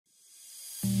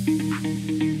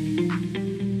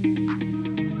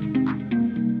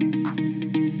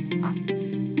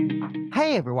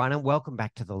Hey everyone, and welcome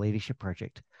back to the Leadership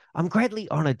Project. I'm greatly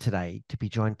honored today to be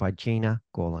joined by Gina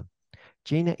Gorlin.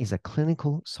 Gina is a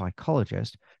clinical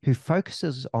psychologist who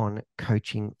focuses on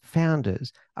coaching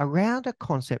founders around a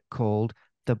concept called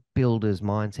the builder's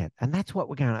mindset. And that's what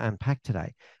we're going to unpack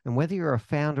today. And whether you're a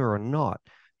founder or not,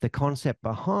 the concept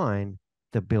behind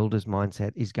the builder's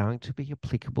mindset is going to be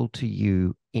applicable to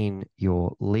you in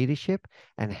your leadership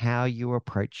and how you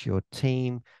approach your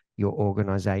team, your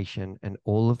organization, and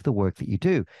all of the work that you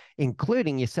do,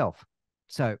 including yourself.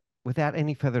 So without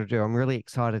any further ado, I'm really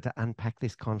excited to unpack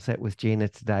this concept with Gina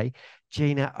today.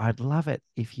 Gina, I'd love it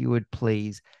if you would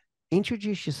please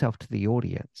introduce yourself to the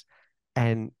audience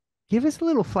and give us a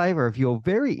little flavor of your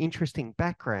very interesting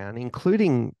background,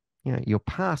 including, your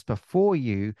past before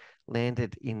you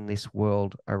landed in this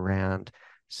world around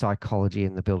psychology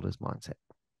and the builder's mindset.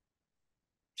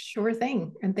 Sure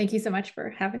thing. And thank you so much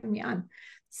for having me on.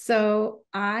 So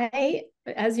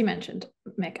as you mentioned,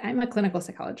 Mick, I'm a clinical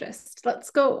psychologist.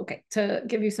 To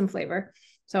give you some flavor.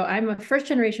 So I'm a first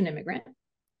generation immigrant,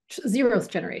 zeroth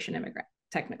generation immigrant,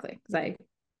 technically, because I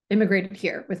immigrated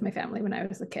here with my family when I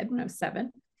was a kid, when I was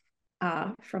 7,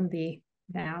 from the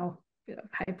now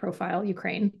high profile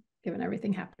Ukraine, given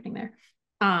everything happening there.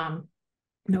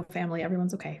 No family,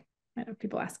 everyone's okay. I know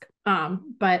people ask.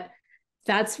 But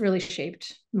that's really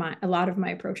shaped a lot of my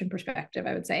approach and perspective,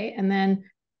 I would say. And then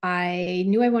I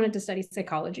knew I wanted to study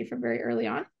psychology from very early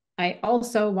on. I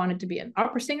also wanted to be an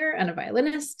opera singer and a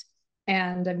violinist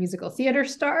and a musical theater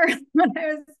star when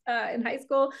I was in high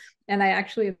school. And I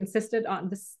actually insisted on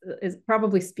this,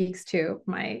 probably speaks to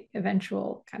my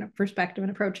eventual kind of perspective and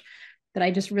approach, that I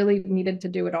just really needed to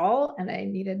do it all. And I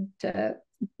needed to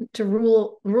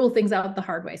rule things out the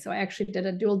hard way. So I actually did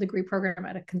a dual degree program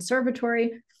at a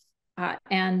conservatory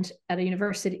and at a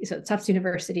university. So at Tufts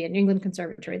University and New England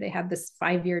Conservatory, they had this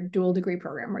 5-year dual degree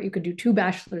program where you could do 2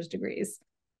 bachelor's degrees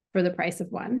for the price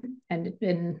of one, and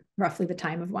in roughly the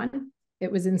time of one. It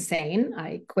was insane.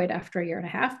 I quit after a year and a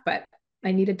half, but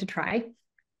I needed to try.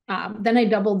 Then I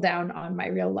doubled down on my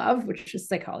real love, which is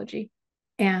psychology.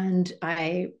 And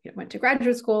I went to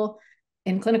graduate school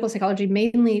in clinical psychology,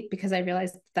 mainly because I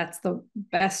realized that's the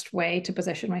best way to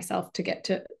position myself to get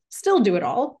to still do it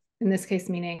all. In this case,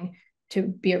 meaning to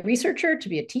be a researcher, to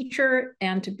be a teacher,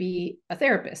 and to be a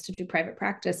therapist, to do private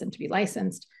practice and to be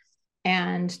licensed,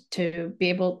 and to be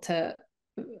able to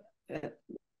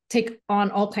take on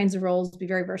all kinds of roles, be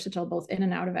very versatile, both in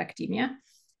and out of academia.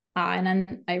 And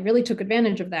then I really took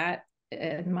advantage of that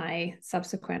in my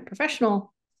subsequent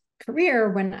professional career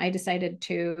when I decided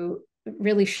to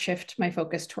really shift my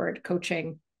focus toward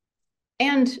coaching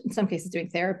and in some cases doing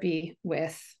therapy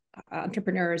with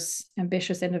entrepreneurs,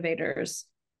 ambitious innovators,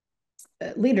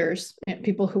 leaders,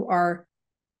 people who are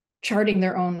charting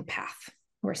their own path,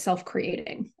 who are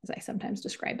self-creating, as I sometimes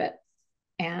describe it.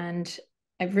 And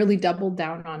I've really doubled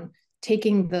down on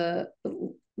taking the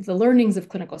learnings of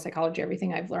clinical psychology,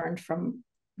 everything I've learned from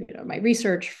my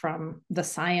research, from the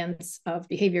science of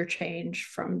behavior change,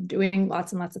 from doing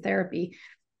lots and lots of therapy,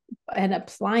 and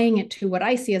applying it to what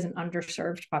I see as an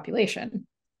underserved population,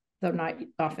 though not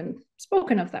often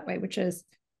spoken of that way, which is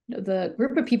the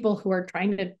group of people who are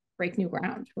trying to break new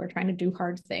ground, who are trying to do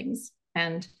hard things.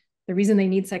 And the reason they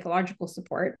need psychological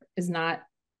support is not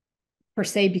per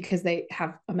se because they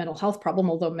have a mental health problem,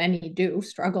 although many do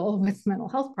struggle with mental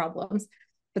health problems,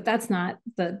 but that's not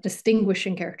the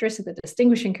distinguishing characteristic. The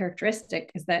distinguishing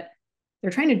characteristic is that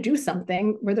they're trying to do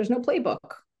something where there's no playbook,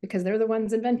 because they're the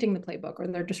ones inventing the playbook, or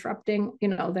they're disrupting,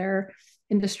 their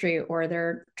industry, or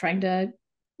they're trying to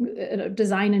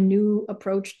design a new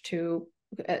approach to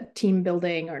team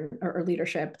building or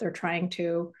leadership. They're trying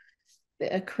to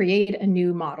create a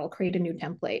new model, create a new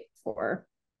template for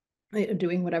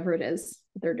doing whatever it is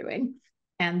they're doing.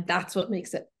 And that's what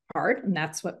makes it hard. And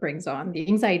that's what brings on the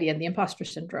anxiety and the imposter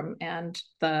syndrome and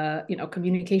the,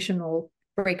 communicational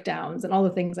breakdowns and all the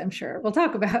things I'm sure we'll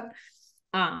talk about.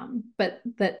 But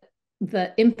that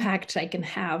the impact I can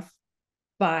have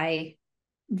by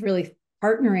really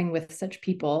partnering with such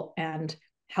people and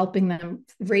helping them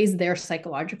raise their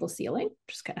psychological ceiling,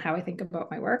 which is kind of how I think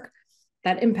about my work,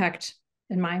 that impact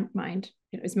in my mind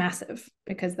is massive,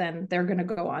 because then they're going to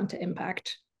go on to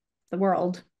impact the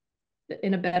world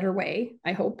in a better way,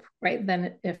 I hope, right,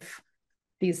 than if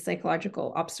these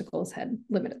psychological obstacles had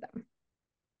limited them.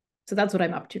 So that's what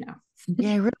I'm up to now.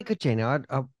 Yeah, really good, Gina.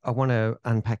 I want to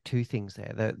unpack 2 things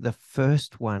there. The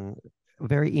first one,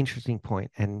 very interesting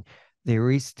point, and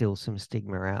there is still some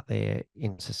stigma out there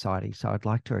in society. So I'd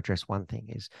like to address one thing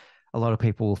is a lot of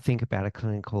people will think about a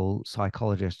clinical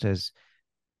psychologist as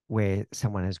where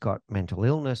someone has got mental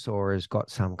illness or has got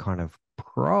some kind of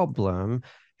problem,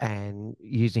 and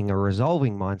using a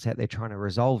resolving mindset, they're trying to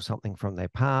resolve something from their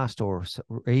past or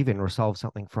even resolve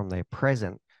something from their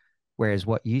present. Whereas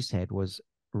what you said was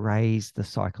raise the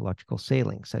psychological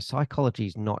ceiling. So psychology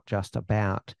is not just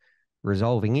about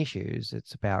resolving issues,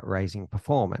 it's about raising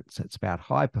performance, it's about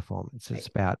high performance, it's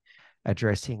about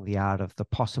addressing the art of the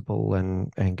possible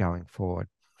and going forward.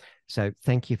 So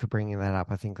thank you for bringing that up.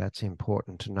 I think that's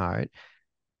important to note.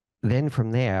 Then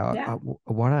from there, Yeah.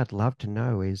 what I'd love to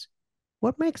know is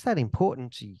what makes that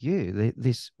important to you?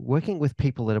 This working with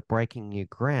people that are breaking new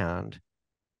ground.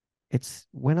 It's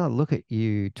when I look at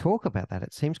you talk about that,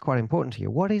 it seems quite important to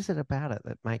you. What is it about it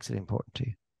that makes it important to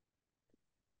you?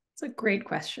 It's a great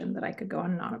question that I could go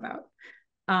on and on about.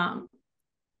 Um,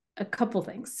 a couple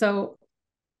things. So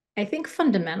I think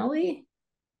fundamentally,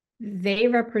 they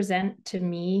represent to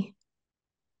me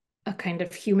a kind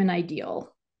of human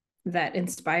ideal that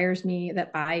inspires me,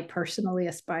 that I personally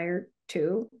aspire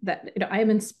to, that I am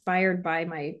inspired by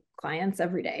my clients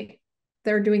every day.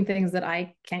 They're doing things that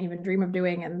I can't even dream of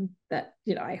doing, and that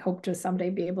I hope to someday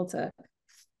be able to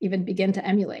even begin to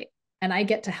emulate. And I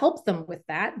get to help them with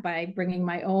that by bringing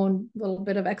my own little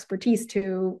bit of expertise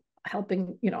to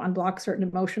helping unblock certain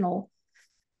emotional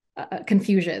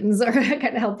confusions, or kind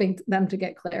of helping them to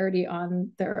get clarity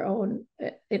on their own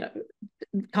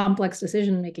complex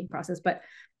decision making process. But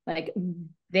like,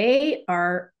 they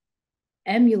are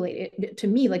emulated to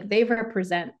me, like they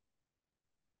represent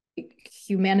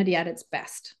humanity at its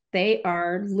best. They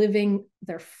are living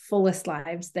their fullest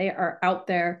lives. They are out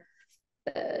there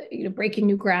breaking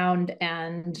new ground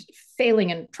and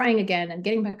failing and trying again and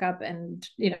getting back up and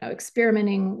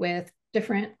experimenting with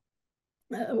different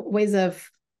ways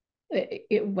of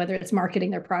whether it's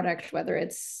marketing their product, whether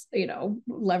it's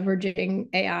leveraging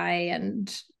AI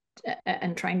and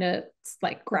trying to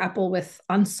like grapple with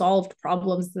unsolved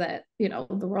problems that the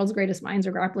world's greatest minds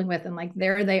are grappling with. And like,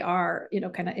 there they are,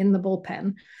 kind of in the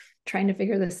bullpen trying to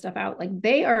figure this stuff out. Like,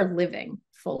 they are living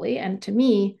fully. And to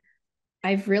me,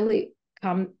 I've really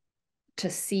come to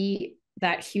see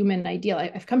that human ideal.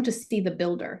 I've come to see the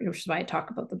builder, which is why I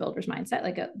talk about the builder's mindset,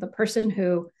 like the person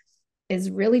who is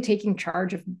really taking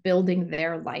charge of building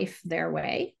their life their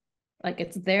way. Like,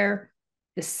 it's their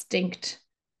distinct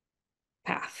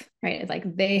path, right?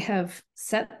 Like, they have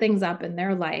set things up in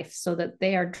their life so that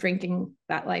they are drinking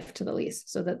that life to the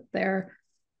least, so that they're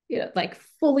like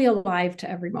fully alive to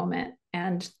every moment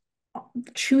and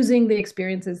choosing the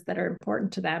experiences that are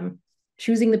important to them,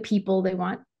 choosing the people they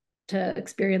want to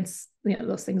experience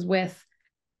those things with,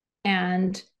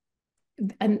 and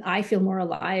I feel more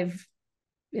alive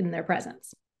in their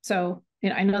presence. So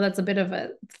I know that's a bit of a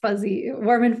fuzzy,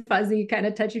 warm and fuzzy kind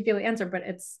of touchy feely answer, but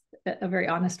it's a very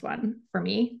honest one for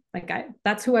me. Like,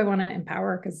 that's who I want to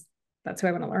empower, because that's who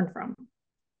I want to learn from.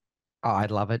 Oh, I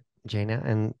love it, Gina.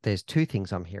 And there's two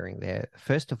things I'm hearing there.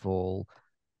 First of all,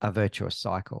 a virtuous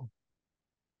cycle,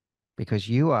 because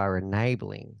you are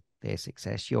enabling their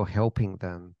success. You're helping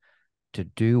them to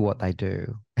do what they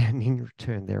do. And in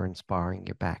return, they're inspiring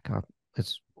you back.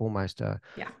 It's almost a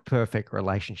perfect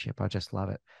relationship. I just love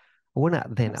it. I want to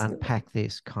then unpack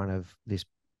this kind of this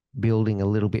building a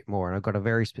little bit more. And I've got a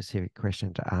very specific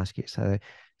question to ask you. So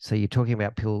you're talking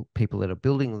about people that are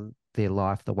building their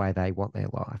life the way they want their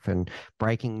life and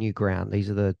breaking new ground. These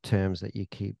are the terms that you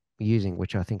keep using,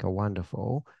 which I think are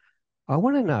wonderful. I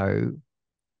want to know,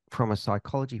 from a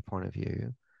psychology point of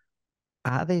view,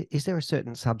 is there a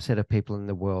certain subset of people in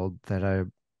the world that are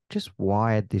just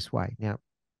wired this way? Now,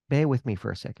 bear with me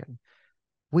for a second.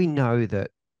 We know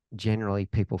that generally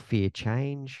people fear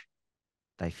change,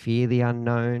 they fear the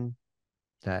unknown,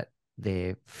 that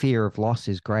their fear of loss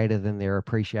is greater than their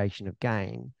appreciation of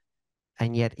gain.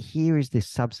 And yet here is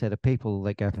this subset of people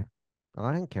that go,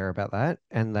 I don't care about that.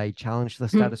 And they challenge the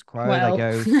status quo. Well, they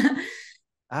go,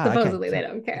 supposedly okay. they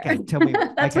don't care. Okay, tell me.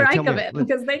 That's Okay, where I tell come me. in,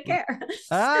 because they care.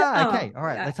 Okay. All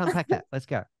right. Yeah. Let's unpack that. Let's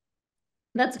go.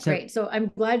 That's great. So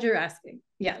I'm glad you're asking.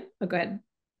 Yeah. Oh, go ahead.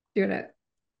 You're gonna.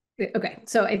 Okay.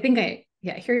 So I think I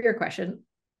hear your question.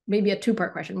 Maybe a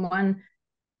two-part question. One,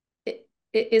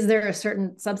 is there a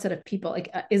certain subset of people?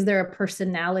 Like, is there a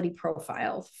personality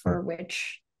profile for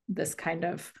which this kind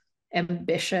of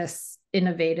ambitious,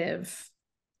 innovative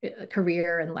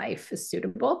career and life is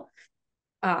suitable?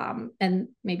 And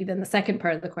maybe then the second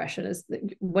part of the question is,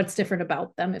 what's different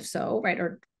about them, if so, right?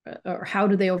 Or how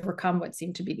do they overcome what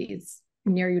seem to be these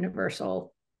near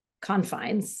universal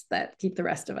confines that keep the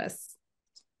rest of us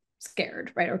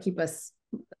scared, right? Or keep us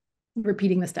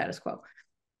repeating the status quo.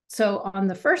 So on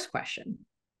the first question,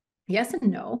 yes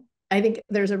and no. I think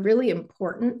there's a really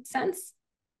important sense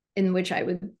in which I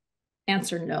would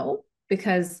answer no,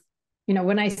 because,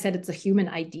 when I said it's a human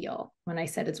ideal, when I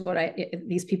said it's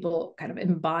these people kind of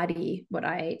embody what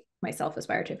I myself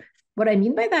aspire to, what I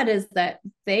mean by that is that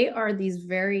they are these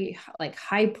very like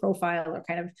high profile or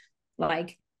kind of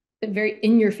like very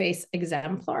in your face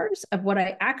exemplars of what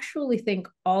I actually think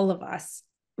all of us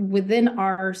within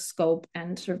our scope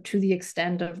and sort of to the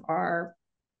extent of our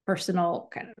personal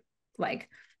kind of like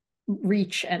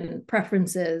reach and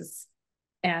preferences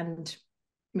and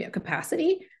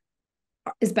capacity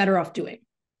is better off doing,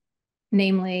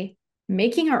 namely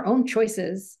making our own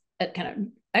choices at kind of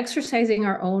exercising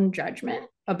our own judgment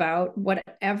about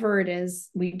whatever it is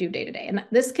we do day to day. And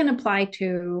this can apply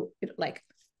to like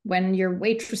when you're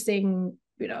waitressing,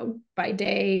 by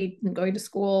day and going to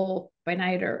school by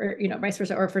night, or vice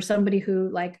versa, or for somebody who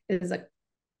like is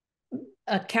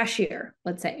a cashier,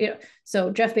 let's say.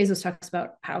 So Jeff Bezos talks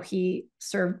about how he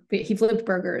flipped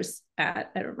burgers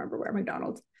at, I don't remember where,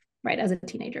 McDonald's, right, as a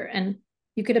teenager. And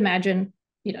you could imagine,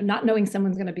 not knowing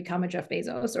someone's going to become a Jeff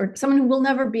Bezos, or someone who will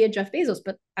never be a Jeff Bezos,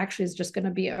 but actually is just going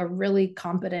to be a really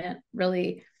competent,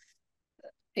 really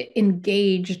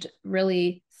engaged,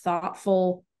 really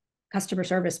thoughtful customer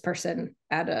service person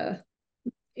at a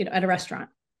restaurant.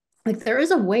 Like there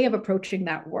is a way of approaching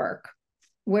that work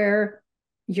where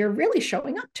you're really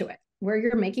showing up to it, where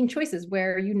you're making choices,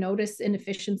 where you notice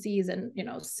inefficiencies and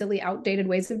silly outdated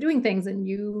ways of doing things, and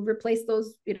you replace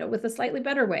those with a slightly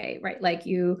better way, right? Like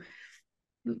you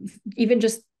even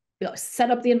just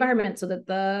set up the environment so that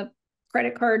the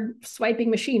credit card swiping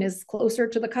machine is closer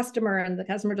to the customer, and the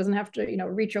customer doesn't have to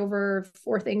reach over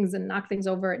four things and knock things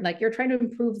over. Like you're trying to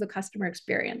improve the customer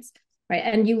experience, right?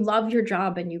 And you love your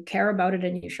job and you care about it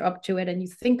and you show up to it and you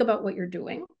think about what you're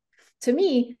doing. To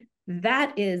me,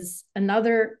 that is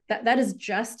that is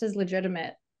just as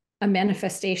legitimate a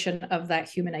manifestation of that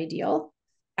human ideal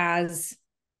as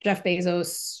Jeff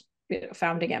Bezos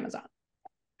founding Amazon,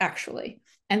 actually.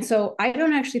 And so I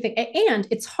don't actually think, and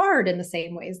it's hard in the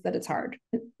same ways that it's hard,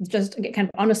 just kind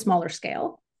of on a smaller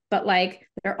scale. But like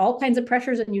there are all kinds of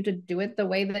pressures on you to do it the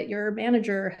way that your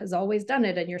manager has always done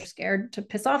it, and you're scared to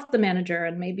piss off the manager,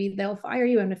 and maybe they'll fire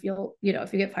you. And if you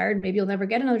get fired, maybe you'll never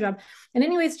get another job. And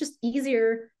anyway, it's just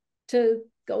easier to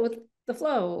go with the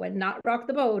flow and not rock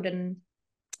the boat, and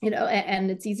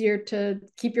and it's easier to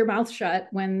keep your mouth shut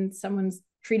when someone's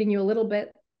treating you a little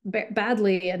bit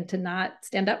badly, and to not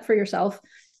stand up for yourself.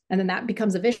 And then that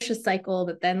becomes a vicious cycle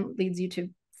that then leads you to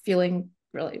feeling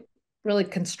really, really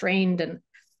constrained and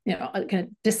kind of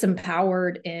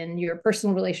disempowered in your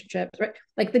personal relationships, right?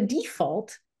 Like the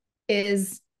default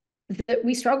is that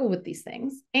we struggle with these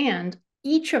things, and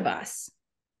each of us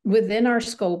within our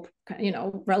scope,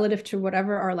 relative to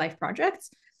whatever our life projects,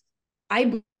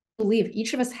 I believe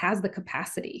each of us has the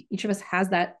capacity, each of us has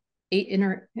that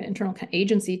internal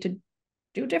agency to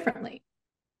do differently,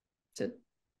 to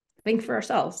think for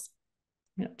ourselves,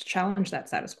 to challenge that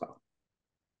status quo.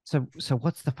 So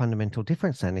what's the fundamental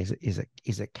difference then? Is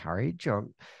it courage, or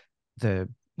the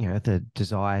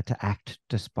desire to act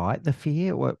despite the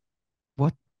fear? What's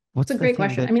it's a great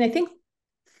question. I mean, I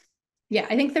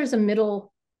think there's a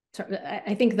middle.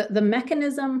 I think that the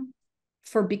mechanism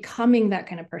for becoming that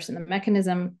kind of person, the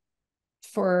mechanism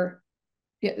for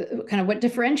kind of what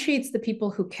differentiates the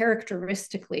people who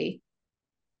characteristically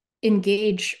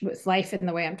engage with life in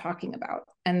the way I'm talking about,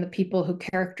 and the people who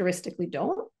characteristically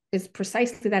don't, is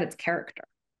precisely that: it's character.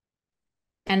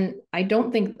 And I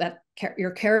don't think that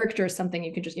your character is something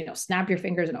you can just, snap your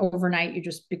fingers and overnight you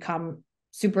just become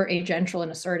super agential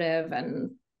and assertive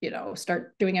and,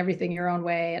 start doing everything your own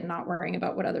way and not worrying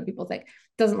about what other people think. It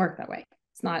doesn't work that way.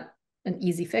 It's not an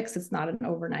easy fix. It's not an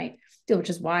overnight deal, which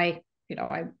is why,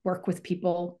 I work with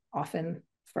people often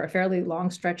for a fairly long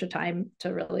stretch of time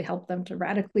to really help them to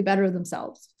radically better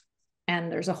themselves.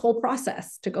 And there's a whole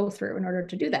process to go through in order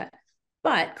to do that.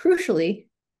 But crucially,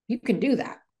 you can do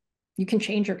that. You can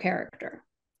change your character.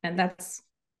 And that's,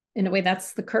 in a way,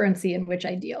 that's the currency in which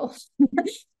I deal,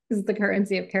 is the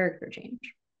currency of character change.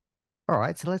 All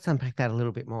right, so let's unpack that a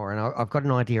little bit more. And I've got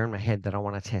an idea in my head that I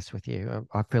want to test with you.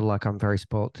 I feel like I'm very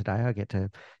spoilt today. I get to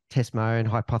test my own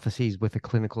hypotheses with a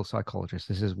clinical psychologist.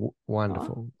 This is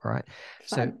wonderful, right?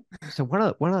 So one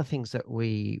of the things that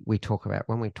we talk about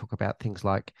when we talk about things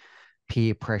like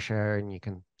peer pressure, and you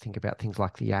can think about things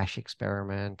like the Ash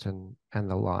experiment and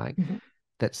the like,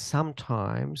 that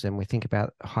sometimes, and we think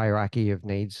about hierarchy of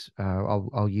needs.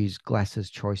 I'll use Glass's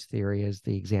choice theory as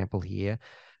the example here,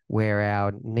 where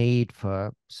our need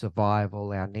for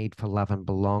survival, our need for love and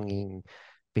belonging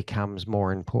becomes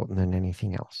more important than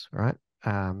anything else, right?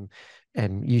 And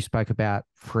you spoke about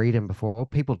freedom before.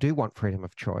 People do want freedom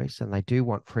of choice, and they do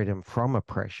want freedom from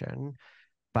oppression,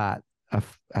 but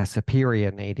a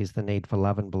superior need is the need for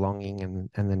love and belonging,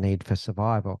 and the need for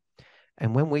survival.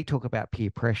 And when we talk about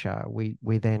peer pressure, we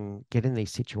then get in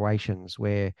these situations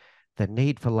where the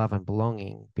need for love and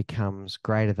belonging becomes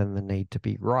greater than the need to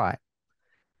be right.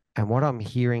 And what I'm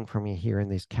hearing from you here in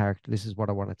this character, this is what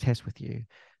I want to test with you,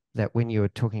 that when you're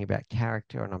talking about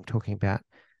character and I'm talking about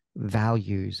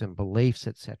values and beliefs,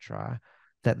 etc.,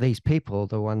 that these people,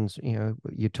 the ones,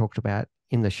 you talked about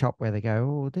in the shop where they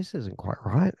go, oh, this isn't quite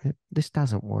right. This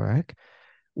doesn't work,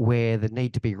 where the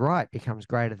need to be right becomes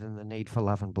greater than the need for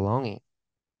love and belonging.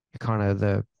 Kind of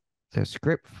the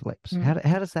script flips. Mm.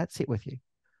 How does that sit with you?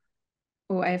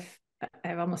 Oh, I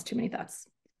have almost too many thoughts.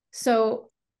 So,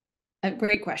 a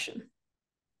great question.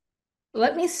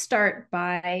 Let me start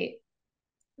by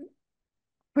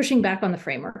pushing back on the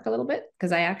framework a little bit,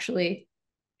 because I actually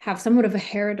have somewhat of a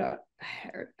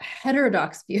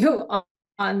heterodox view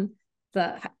on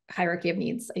the hierarchy of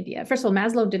needs idea. First of all,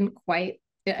 Maslow didn't quite,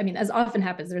 I mean, as often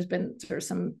happens, there's been sort of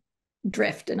some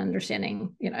drift in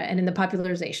understanding, and in the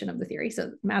popularization of the theory.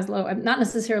 So Maslow, I'm not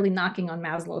necessarily knocking on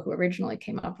Maslow, who originally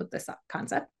came up with this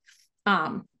concept.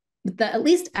 But at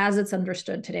least as it's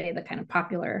understood today, the kind of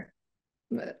popular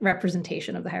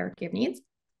representation of the hierarchy of needs,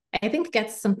 I think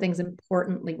gets some things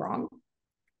importantly wrong.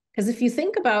 Because if you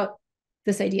think about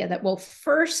this idea that, well,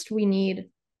 first we need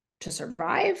to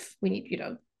survive, we need,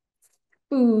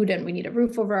 food, and we need a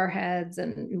roof over our heads,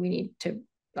 and we need to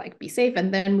be safe,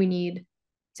 and then we need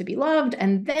to be loved,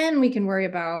 and then we can worry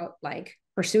about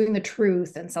pursuing the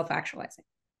truth and self-actualizing.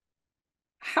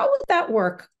 How would that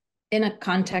work in a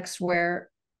context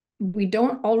where we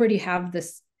don't already have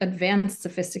this advanced,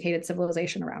 sophisticated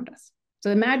civilization around us? So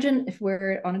imagine if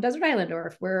we're on a desert island, or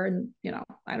if we're in,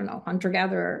 I don't know,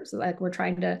 hunter-gatherer, so we're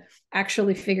trying to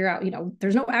actually figure out,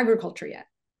 there's no agriculture yet,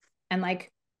 and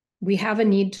we have a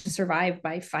need to survive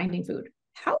by finding food.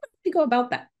 How would we go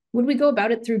about that? Would we go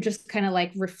about it through just kind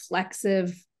of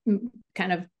reflexive,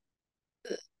 kind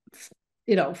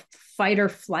of, fight or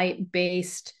flight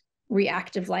based,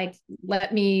 reactive,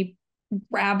 let me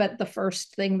grab at the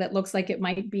first thing that looks like it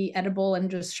might be edible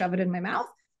and just shove it in my mouth?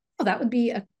 Well, that would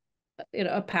be a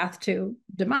path to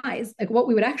demise. What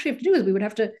we would actually have to do is we would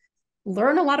have to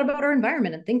learn a lot about our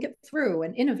environment and think it through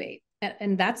and innovate.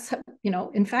 And that's,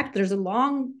 in fact, there's a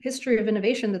long history of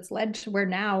innovation that's led to where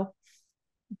now,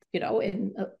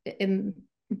 in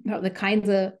the kinds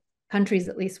of countries,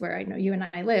 at least where I know you and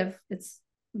I live, it's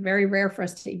very rare for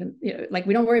us to even,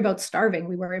 we don't worry about starving.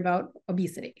 We worry about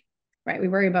obesity, right? We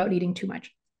worry about eating too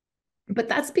much. But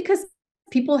that's because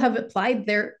people have applied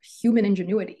their human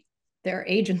ingenuity, their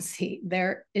agency,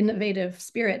 their innovative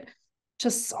spirit to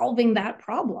solving that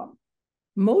problem,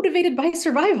 motivated by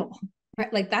survival,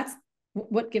 right? That's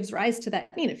what gives rise to that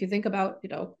need. If you think about,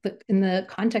 in the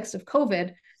context of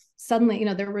COVID, suddenly,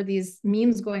 there were these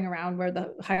memes going around where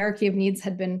the hierarchy of needs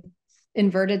had been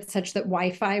inverted such that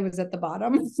Wi-Fi was at the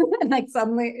bottom. And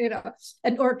suddenly,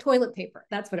 or toilet paper,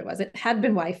 that's what it was. It had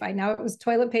been Wi-Fi. Now it was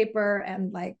toilet paper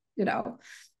and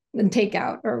and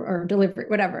takeout or delivery,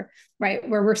 whatever, right?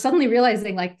 Where we're suddenly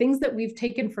realizing things that we've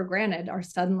taken for granted are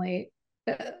suddenly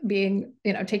being,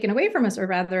 taken away from us, or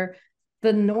rather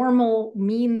the normal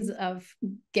means of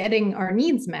getting our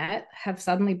needs met have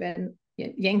suddenly been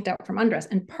yanked out from under us.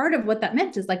 And part of what that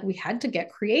meant is we had to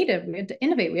get creative, we had to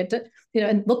innovate, we had to,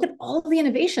 and look at all the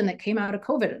innovation that came out of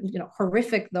COVID,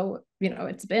 horrific though,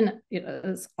 it's been,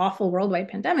 this awful worldwide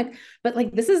pandemic, but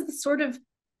this is the sort of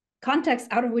context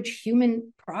out of which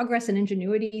human progress and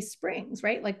ingenuity springs,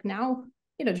 right? Now,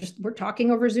 just we're talking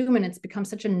over Zoom and it's become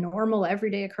such a normal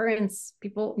everyday occurrence.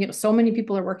 People, so many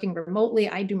people are working remotely.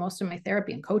 I do most of my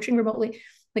therapy and coaching remotely.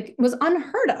 It was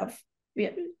unheard of,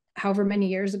 however many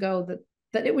years ago,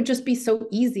 that it would just be so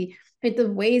easy. Right?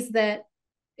 The ways that,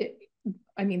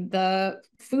 the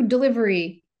food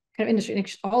delivery kind of industry,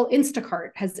 all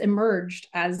Instacart has emerged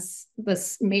as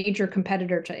this major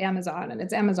competitor to Amazon, and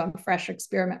it's Amazon Fresh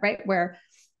experiment, right? Where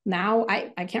now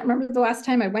I can't remember the last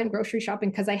time I went grocery shopping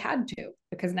because I had to,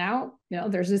 because now,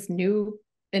 there's this new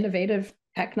innovative,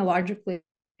 technologically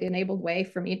enabled way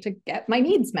for me to get my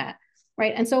needs met,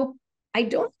 right? And so I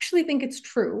don't actually think it's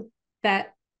true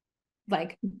that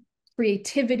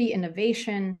creativity,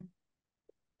 innovation,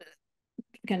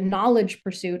 knowledge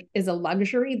pursuit is a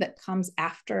luxury that comes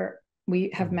after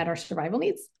we have met our survival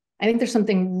needs. I think there's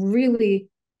something really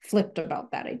flipped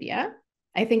about that idea.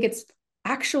 I think it's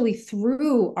actually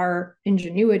through our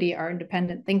ingenuity, our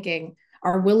independent thinking,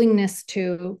 our willingness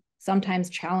to sometimes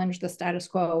challenge the status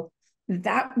quo,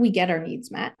 that we get our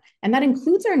needs met. And that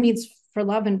includes our needs for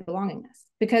love and belongingness.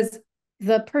 Because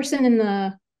the person in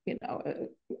the,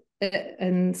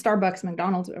 in Starbucks,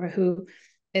 McDonald's, who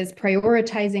is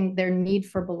prioritizing their need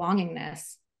for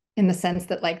belongingness, in the sense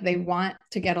that like they want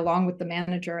to get along with the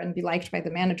manager and be liked by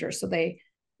the manager. So they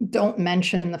don't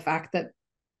mention the fact that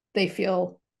they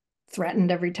feel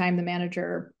threatened every time the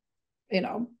manager,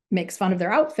 makes fun of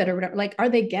their outfit or whatever. Like, are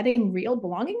they getting real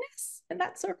belongingness in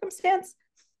that circumstance?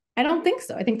 I don't think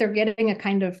so. I think they're getting a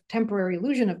kind of temporary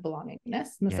illusion of belongingness,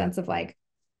 in the sense of like,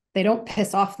 they don't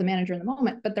piss off the manager in the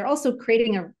moment, but they're also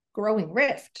creating a growing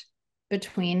rift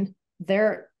between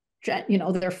their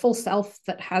full self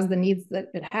that has the needs that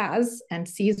it has and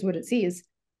sees what it sees,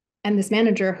 and this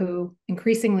manager who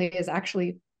increasingly is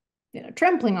actually,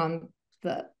 trampling on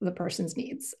the person's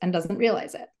needs and doesn't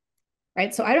realize it.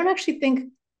 Right. So I don't actually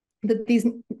think that these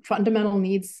fundamental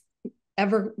needs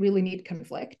ever really need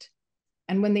conflict.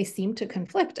 And when they seem to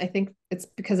conflict, I think it's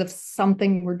because of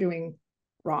something we're doing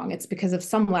wrong. It's because of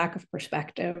some lack of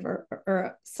perspective,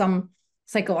 or some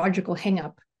psychological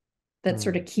hangup that's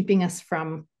sort of keeping us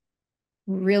from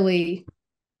really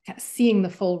kind of seeing the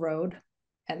full road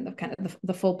and the kind of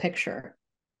the full picture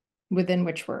within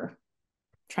which we're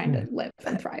trying to live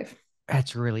and thrive.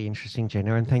 That's really interesting,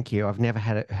 Gina, and thank you. I've never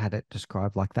had it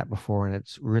described like that before, and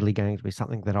it's really going to be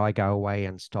something that I go away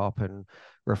and stop and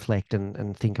reflect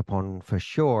and think upon for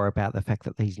sure, about the fact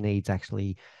that these needs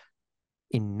actually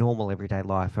in normal everyday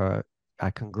life are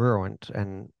congruent,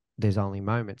 and there's only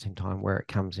moments in time where it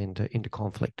comes into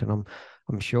conflict, and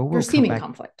I'm sure we'll come seeming back.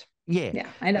 conflict. Yeah, Yeah,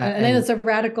 I know, and it's a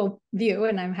radical view,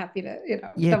 and I'm happy to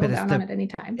yeah, double but down on it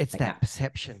anytime. it's that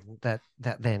perception that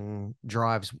then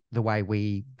drives the way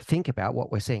we think about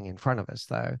what we're seeing in front of us,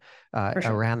 though, For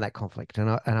sure. around that conflict. And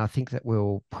I think that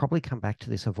we'll probably come back to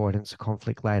this avoidance of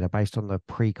conflict later, based on the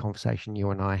pre-conversation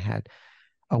you and I had.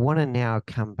 I want to now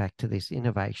come back to this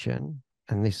innovation,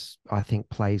 and this, I think,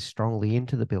 plays strongly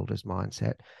into the builder's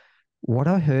mindset. What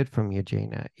I heard from you,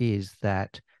 Gina, is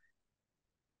that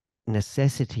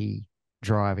necessity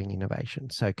driving innovation.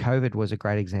 So COVID was a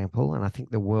great example, and I think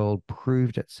the world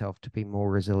proved itself to be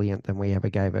more resilient than we ever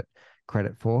gave it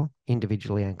credit for,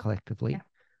 individually and collectively. Yeah.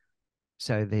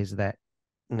 So there's that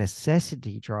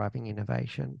necessity driving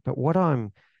innovation. But what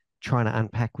I'm trying to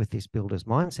unpack with this builder's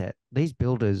mindset, these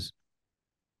builders,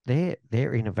 they're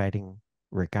innovating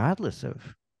regardless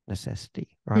of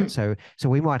necessity, right? So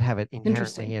we might have it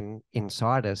inherently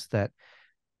inside us that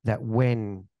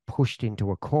when pushed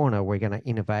into a corner, we're going to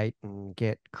innovate and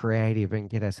get creative and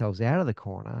get ourselves out of the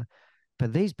corner.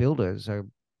 But these builders are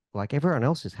like, everyone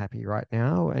else is happy right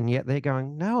now, and yet they're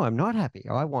going, no, I'm not happy.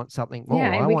 I want something more.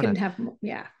 Yeah, we can have,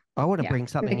 I want to bring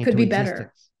something it could into be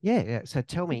existence. better. Yeah. So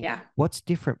tell me, what's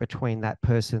different between that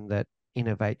person that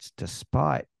innovates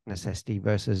despite necessity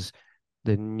versus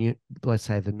the new, let's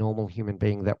say, the normal human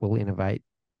being that will innovate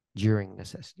during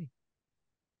necessity?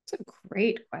 It's a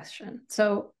great question.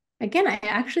 So again, I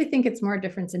actually think it's more a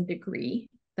difference in degree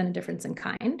than a difference in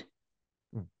kind.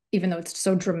 Even though it's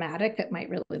so dramatic, it might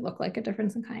really look like a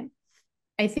difference in kind.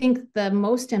 I think the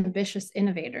most ambitious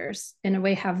innovators, in a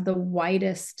way, have the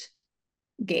widest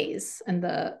gaze and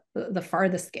the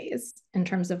farthest gaze in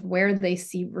terms of where they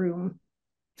see room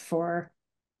for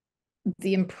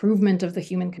the improvement of the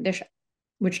human condition,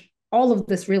 which all of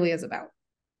this really is about.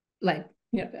 Like,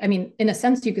 I mean, in a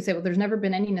sense, you could say, well, there's never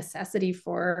been any necessity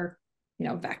for,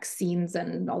 vaccines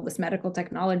and all this medical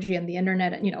technology and the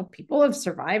internet. And, people have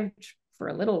survived for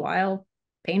a little while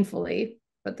painfully,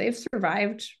 but they've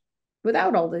survived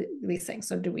without all these things.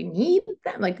 So do we need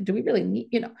that? Like, do we really need,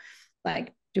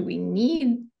 do we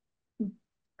need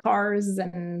cars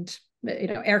and,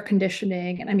 air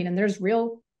conditioning? And I mean, and there's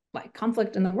real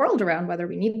conflict in the world around whether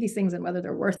we need these things and whether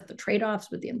they're worth the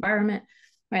trade-offs with the environment.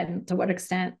 Right? And to what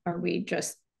extent are we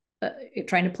just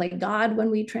trying to play God when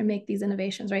we try and make these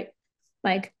innovations, right?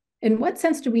 Like, in what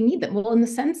sense do we need them? Well, in the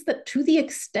sense that to the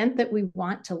extent that we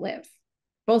want to live,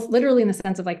 both literally in the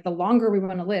sense of the longer we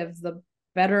want to live, the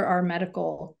better our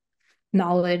medical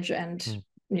knowledge and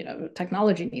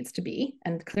technology needs to be.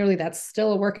 And clearly that's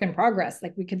still a work in progress.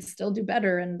 We could still do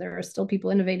better, and there are still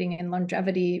people innovating in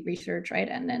longevity research, right?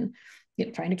 And then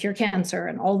trying to cure cancer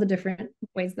and all the different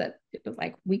ways that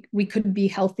we could be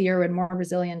healthier and more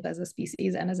resilient as a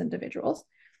species and as individuals,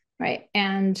 right?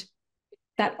 And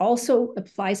that also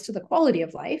applies to the quality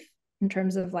of life in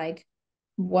terms of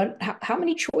how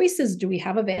many choices do we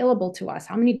have available to us?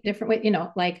 How many different ways,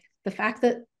 the fact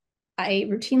that I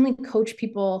routinely coach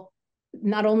people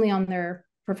not only on their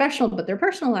professional, but their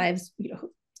personal lives,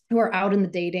 who are out in the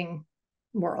dating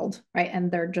world, right?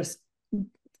 And they're just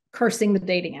cursing the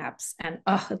dating apps, and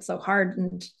it's so hard,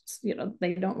 and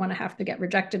they don't want to have to get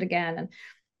rejected again.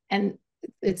 And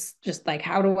it's just like,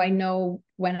 how do I know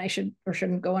when I should or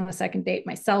shouldn't go on a second date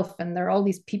myself? And there are all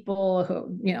these people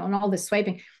who, and all this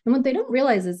swiping. And what they don't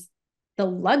realize is the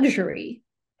luxury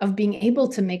of being able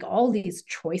to make all these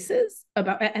choices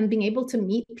about and being able to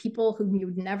meet people whom you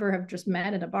would never have just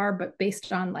met at a bar, but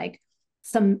based on like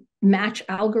some match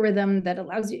algorithm that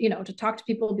allows you, to talk to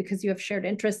people because you have shared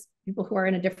interests, people who are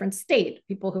in a different state,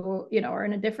 people who, are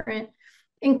in a different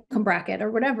income bracket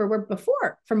or whatever, where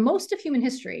before, for most of human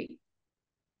history,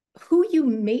 who you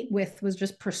mate with was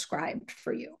just prescribed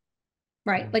for you,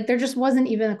 right? Like there just wasn't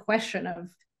even a question of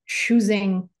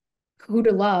choosing who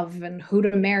to love and who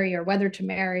to marry or whether to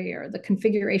marry or the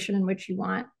configuration in which you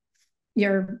want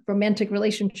your romantic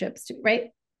relationships to,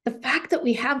 right? The fact that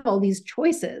we have all these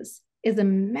choices is a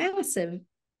massive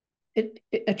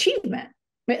achievement,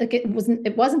 right? Like it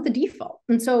wasn't the default.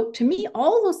 And so to me,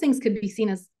 all those things could be seen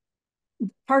as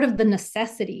part of the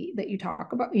necessity that you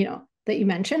talk about, that you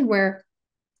mentioned, where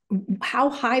how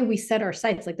high we set our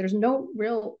sights. Like there's no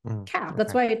real cap.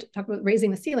 That's why I talk about raising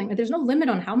the ceiling. Like, there's no limit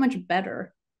on how much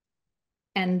better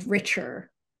and richer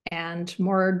and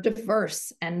more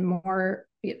diverse and more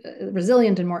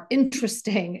resilient and more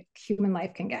interesting human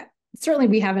life can get. Certainly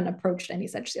we haven't approached any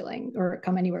such ceiling or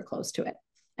come anywhere close to it.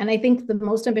 And I think the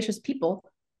most ambitious people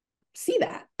see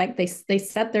that. Like they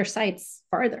set their sights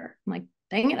farther. I'm like,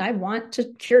 dang it, I want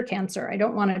to cure cancer. I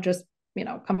don't want to just,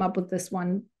 come up with this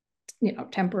one,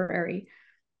 temporary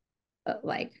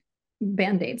like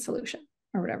band-aid solution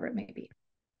or whatever it may be.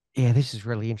 Yeah, this is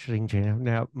really interesting, Gina.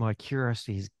 Now, my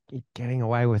curiosity is getting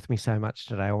away with me so much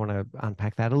today. I want to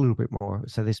unpack that a little bit more.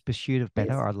 So, this pursuit of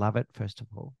better, I love it, first of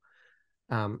all.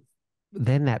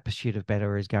 Then that pursuit of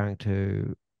better is going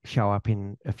to show up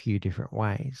in a few different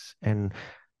ways. And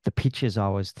the pictures I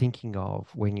was thinking of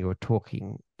when you were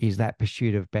talking is that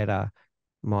pursuit of better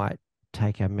might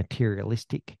take a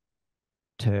materialistic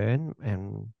turn,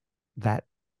 and that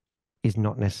is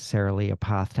not necessarily a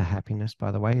path to happiness,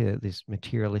 by the way. This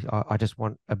materialist, I just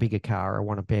want a bigger car, I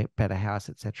want a better house,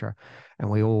 etc. And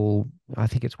we all, I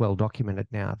think it's well documented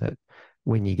now that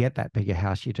when you get that bigger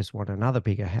house, you just want another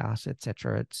bigger house,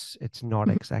 etc. It's not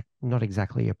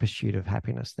exactly a pursuit of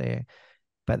happiness there.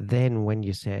 But then when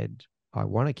you said, I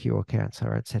want to cure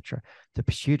cancer, etc., the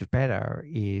pursuit of better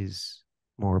is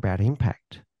more about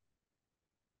impact.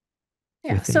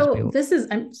 Yeah. So this is,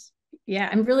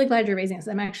 I'm really glad you're raising this.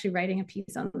 I'm actually writing a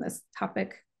piece on this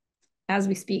topic as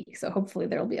we speak. So hopefully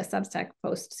there will be a Substack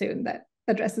post soon that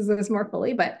addresses this more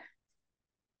fully. But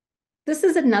this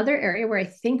is another area where I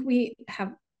think we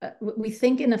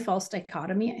think in a false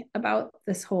dichotomy about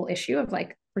this whole issue of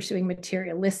like pursuing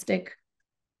materialistic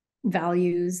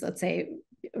values, let's say,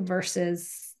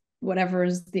 versus whatever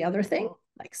is the other thing,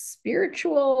 like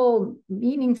spiritual,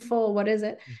 meaningful, what is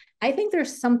it? I think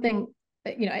there's something,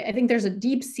 I think there's a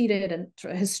deep-seated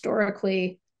and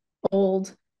historically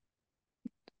old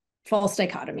false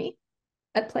dichotomy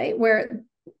at play where,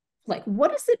 like,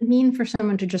 what does it mean for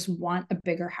someone to just want a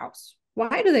bigger house?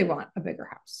 Why do they want a bigger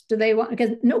house? Do they want,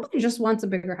 because nobody just wants a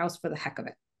bigger house for the heck of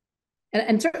it.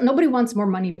 And certainly nobody wants more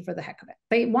money for the heck of it.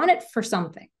 They want it for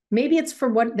something. Maybe it's for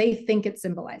what they think it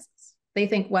symbolizes. They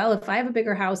think, well, if I have a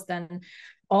bigger house, then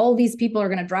all these people are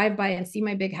going to drive by and see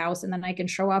my big house, and then I can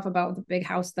show off about the big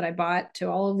house that I bought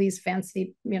to all of these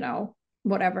fancy,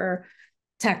 whatever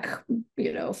tech,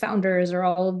 founders, or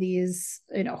all of these,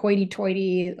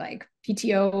 hoity-toity like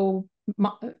PTO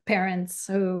parents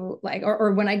who like,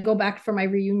 or when I go back for my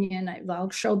reunion, I'll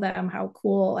show them how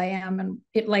cool I am. And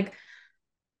it like,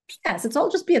 yes, it's all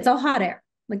hot air.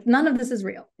 Like none of this is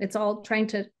real. It's all trying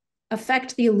to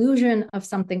affect the illusion of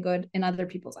something good in other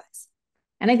people's eyes.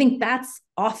 And I think that's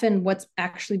often what's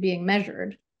actually being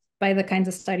measured by the kinds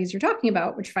of studies you're talking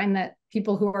about, which find that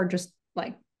people who are just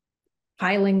like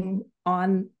piling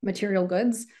on material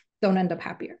goods don't end up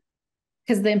happier.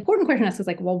 Because the important question is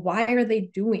like, well, why are they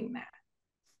doing that?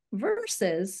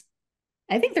 Versus,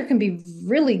 I think there can be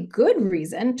really good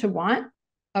reason to want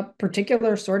a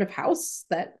particular sort of house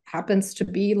that happens to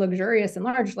be luxurious and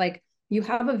large. Like you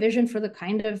have a vision for the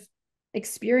kind of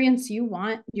experience you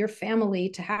want your family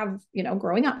to have,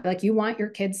 growing up. Like you want your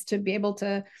kids to be able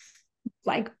to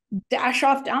like dash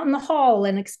off down the hall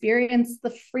and experience the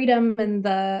freedom and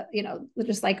the,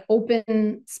 just like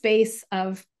open space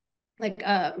of like,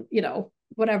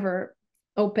 whatever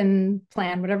open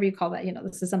plan, whatever you call that.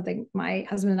 This is something my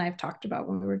husband and I have talked about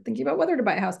when we were thinking about whether to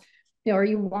buy a house, or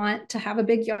you want to have a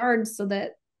big yard so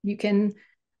that you can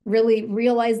really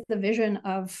realize the vision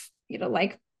of,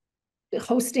 like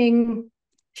hosting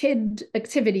kid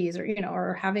activities or,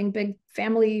 or having big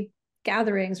family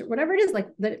gatherings or whatever it is, like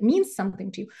that it means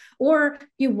something to you. Or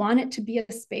you want it to be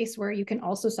a space where you can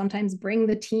also sometimes bring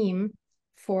the team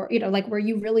for, you know, like where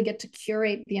you really get to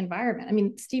curate the environment. I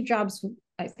mean, Steve Jobs,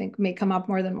 I think, may come up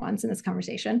more than once in this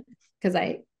conversation, because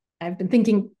I've been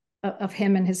thinking of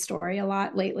him and his story a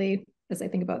lot lately as I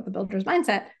think about the builder's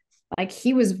mindset. Like,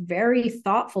 he was very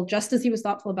thoughtful, just as he was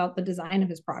thoughtful about the design of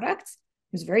his products.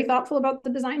 He was very thoughtful about the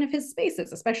design of his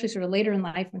spaces, especially sort of later in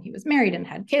life when he was married and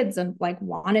had kids and like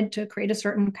wanted to create a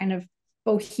certain kind of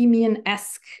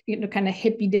bohemian-esque, you know, kind of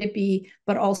hippy dippy,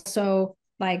 but also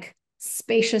like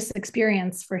spacious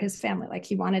experience for his family. Like,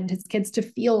 he wanted his kids to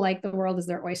feel like the world is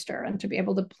their oyster and to be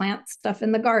able to plant stuff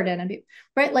in the garden and be,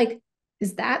 right. Like,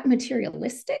 is that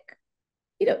materialistic?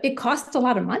 You know, it costs a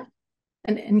lot of money.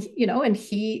 And you know, and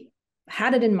he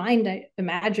had it in mind, I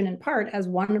imagine, in part as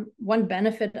one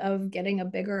benefit of getting a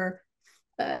bigger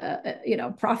you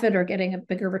know, profit, or getting a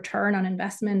bigger return on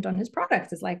investment on his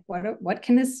products, is like, what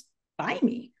can this buy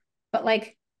me? But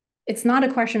like, it's not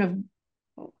a question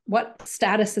of what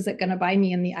status is it going to buy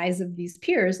me in the eyes of these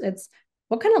peers. It's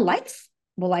what kind of life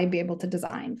will I be able to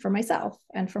design for myself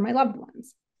and for my loved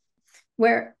ones?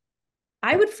 Where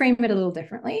I would frame it a little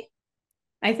differently.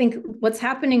 I think what's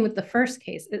happening with the first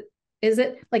case is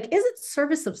it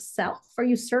service of self? Are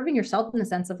you serving yourself in the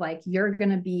sense of like, you're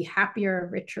going to be happier,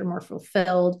 richer, more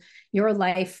fulfilled? Your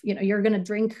life, you know, you're going to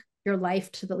drink your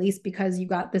life to the least because you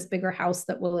got this bigger house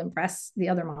that will impress the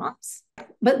other moms.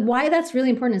 But why that's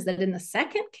really important is that in the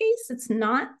second case, it's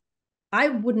not, I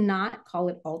would not call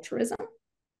it altruism,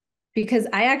 because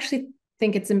I actually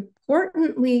think it's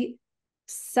importantly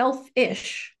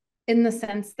selfish in the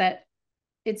sense that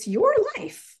it's your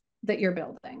life that you're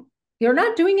building. You're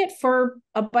not doing it for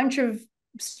a bunch of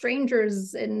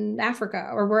strangers in Africa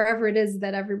or wherever it is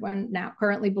that everyone now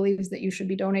currently believes that you should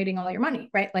be donating all your money,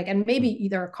 right? Like, and maybe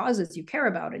there are causes you care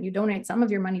about and you donate some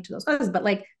of your money to those causes, but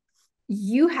like,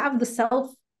 you have the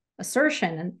self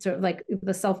assertion and sort of like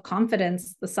the self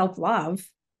confidence, the self love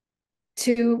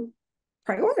to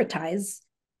prioritize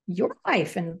your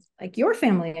life and like your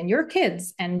family and your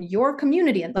kids and your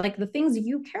community and like the things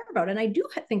you care about. And I do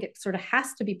think it sort of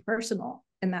has to be personal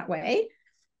in that way,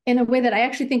 in a way that I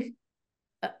actually think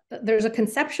there's a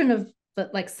conception of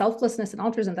like selflessness and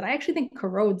altruism that I actually think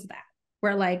corrodes that,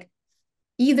 where like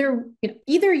either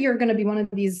you're going to be one of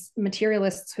these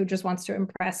materialists who just wants to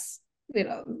impress, you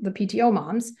know, the PTO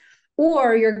moms,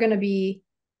 or you're going to be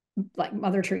like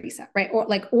Mother Teresa, right?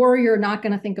 Or you're not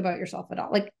going to think about yourself at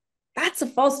all. Like, that's a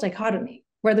false dichotomy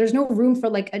where there's no room for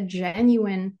like a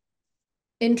genuine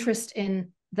interest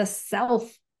in the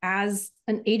self as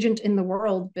an agent in the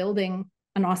world building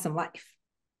an awesome life,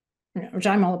 you know, which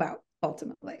I'm all about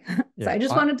ultimately. So Yeah, I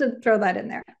just wanted to throw that in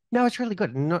there. no, it's really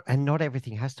good. And not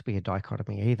everything has to be a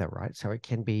dichotomy either, right? So it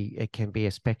can be a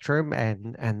spectrum,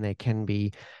 and there can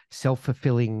be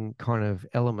self-fulfilling kind of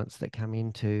elements that come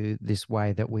into this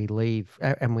way that we leave.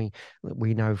 And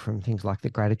we know from things like the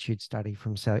gratitude study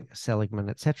from Seligman,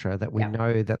 etc., that we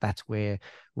know that that's where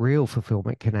real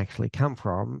fulfillment can actually come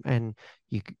from. And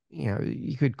you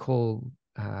could call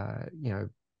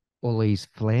all these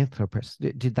philanthropists,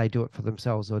 did they do it for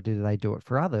themselves or did they do it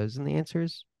for others? And the answer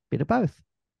is a bit of both.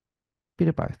 Bit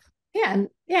of both. And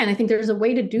I think there's a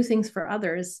way to do things for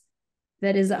others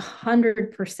that is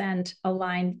 100%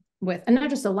 aligned with, and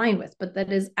not just aligned with, but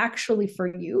that is actually for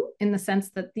you, in the sense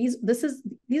that these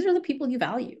are the people you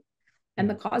value and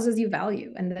the causes you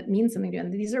value and that means something to you.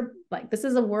 And these are like, this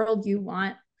is a world you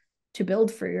want to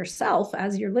build for yourself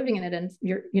as you're living in it.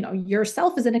 And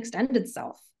yourself is an extended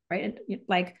self, right?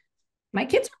 Like, my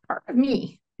kids are part of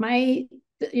me.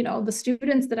 The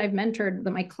students that I've mentored,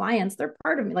 my clients, they're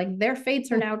part of me. Like, their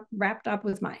fates are now wrapped up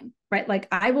with mine, right? Like,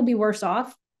 I will be worse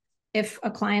off if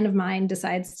a client of mine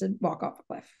decides to walk off a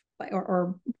cliff,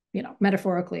 or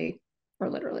metaphorically or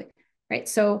literally, right?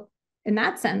 So in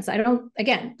that sense,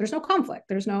 there's no conflict.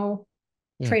 There's no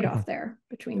trade-off there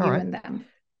between you and them.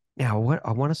 Now,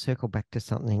 I want to circle back to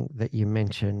something that you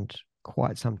mentioned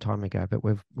quite some time ago, but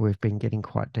we've been getting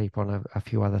quite deep on a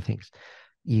few other things.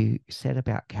 You said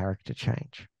about character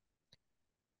change.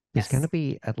 There's going to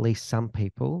be at least some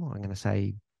people, I'm going to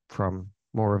say from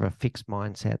more of a fixed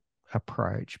mindset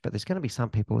approach, but there's going to be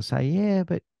some people who say, yeah,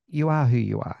 but you are who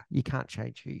you are. You can't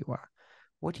change who you are.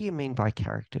 What do you mean by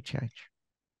character change?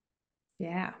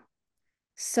 Yeah.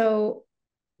 So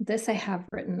this I have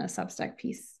written a Substack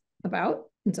piece about.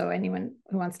 And so anyone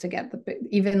who wants to get the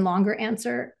even longer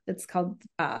answer, it's called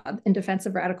In Defense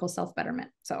of Radical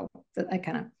Self-Betterment. So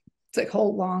it's like a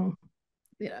whole long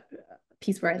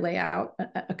piece where I lay out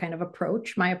a kind of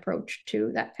approach, my approach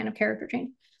to that kind of character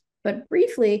change. But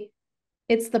briefly,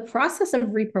 it's the process of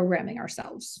reprogramming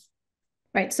ourselves,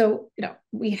 right? So,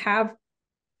 we have,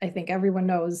 I think everyone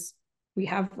knows, we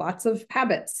have lots of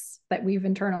habits that we've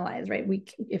internalized, right?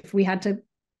 If we had to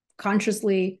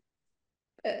consciously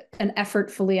and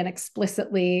effortfully and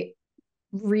explicitly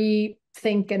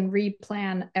rethink and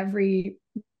replan every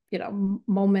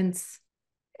moment's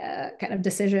kind of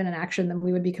decision and action, then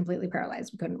we would be completely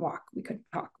paralyzed. We couldn't walk, we couldn't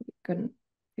talk, we couldn't,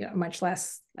 much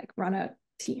less like run a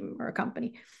team or a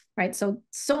company, right? So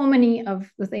many of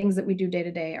the things that we do day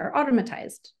to day are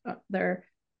automatized. They're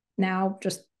now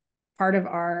just part of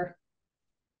our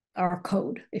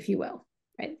code, if you will,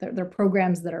 right? They're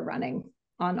programs that are running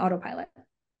on autopilot.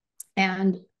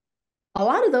 And a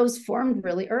lot of those formed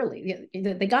really early.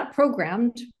 They got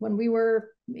programmed when we were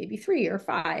maybe 3 or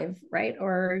 5, right?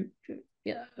 Or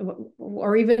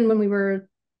even when we were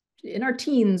in our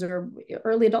teens or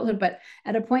early adulthood, but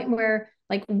at a point where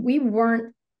like we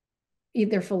weren't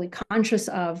either fully conscious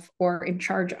of or in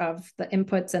charge of the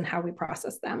inputs and how we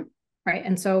process them, right?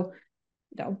 And so,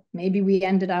 maybe we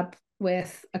ended up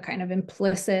with a kind of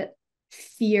implicit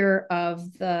fear of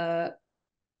by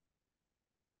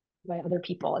other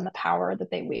people and the power that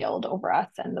they wield over us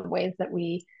and the ways that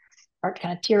we are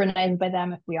kind of tyrannized by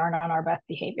them if we aren't on our best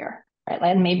behavior, right?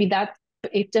 And maybe that's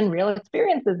based in real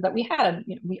experiences that we had.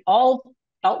 We all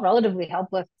felt relatively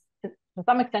helpless to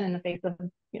some extent in the face of,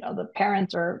 the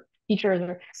parents or teachers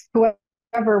or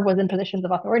whoever was in positions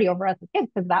of authority over us as kids,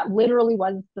 because that literally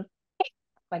was the case.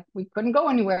 Like we couldn't go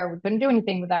anywhere, we couldn't do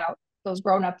anything without those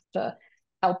grown-ups to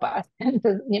help us and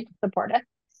to support us.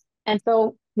 And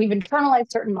so we've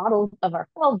internalized certain models of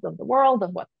ourselves, of the world,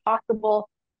 of what's possible,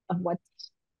 of what's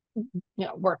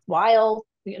worthwhile.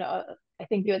 I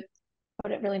think you had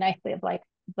put it really nicely of like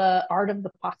the art of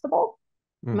the possible.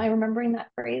 Am I remembering that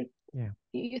phrase? Yeah.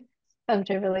 Which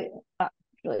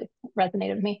really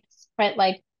resonated with me, right?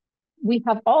 Like we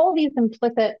have all these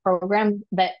implicit programs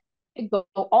that go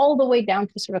all the way down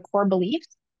to sort of core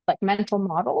beliefs, like mental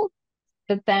models,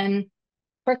 that then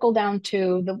trickle down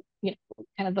to the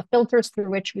kind of the filters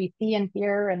through which we see and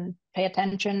hear and pay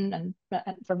attention and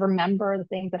sort of remember the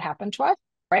things that happen to us,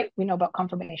 right? We know about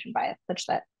confirmation bias, such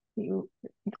that you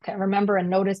can remember and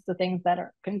notice the things that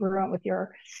are congruent with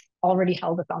your already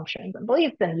held assumptions and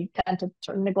beliefs, and you tend to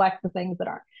sort of neglect the things that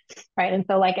aren't, right? And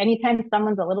so like anytime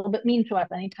someone's a little bit mean to us,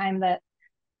 anytime that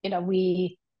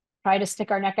we try to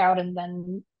stick our neck out and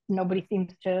then nobody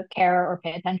seems to care or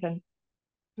pay attention,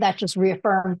 that just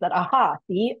reaffirms that, aha,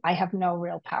 see, I have no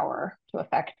real power to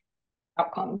affect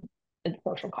outcomes in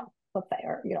social conflict, let's say,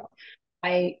 or,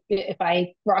 if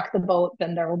I rock the boat,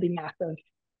 then there will be massive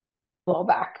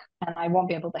blowback and I won't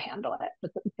be able to handle it.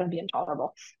 It's going to be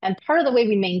intolerable. And part of the way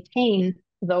we maintain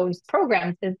those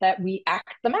programs is that we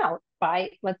act them out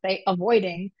by, let's say,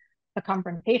 avoiding the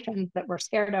confrontations that we're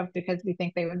scared of because we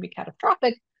think they would be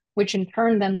catastrophic, which in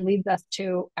turn then leads us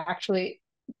to actually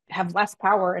have less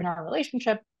power in our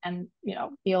relationship and,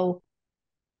 feel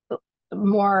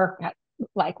more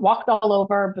like walked all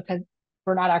over because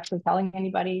we're not actually telling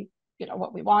anybody,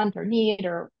 what we want or need,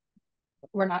 or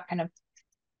we're not kind of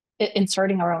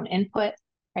inserting our own input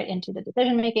right into the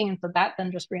decision making. And so that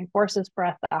then just reinforces for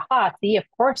us, aha, see, of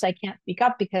course I can't speak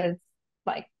up because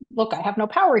like, look, I have no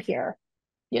power here.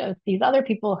 These other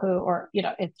people who, or,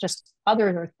 it's just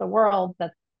others or it's the world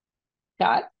that's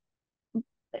got the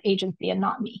agency and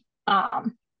not me.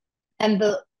 And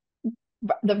the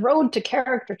road to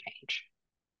character change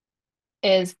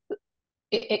is,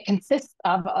 it consists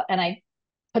of, and I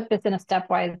put this in a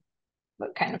stepwise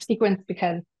kind of sequence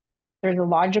because there's a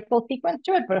logical sequence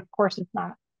to it, but of course it's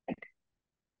not like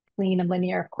clean and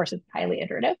linear. Of course it's highly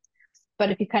iterative.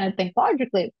 But if you kind of think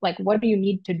logically, like what do you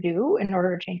need to do in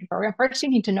order to change a program? First, you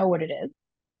need to know what it is.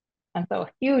 And so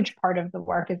a huge part of the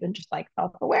work is in just like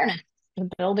self-awareness,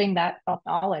 just building that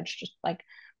self-knowledge, just like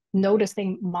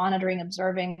noticing, monitoring,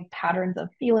 observing patterns of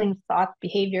feelings, thoughts,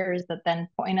 behaviors that then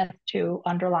point us to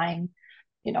underlying,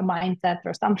 mindsets or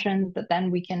assumptions that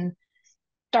then we can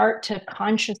start to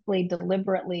consciously,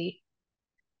 deliberately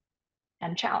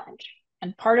and challenge.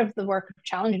 And part of the work of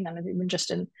challenging them is even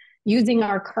just in using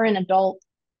our current adult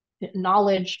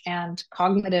knowledge and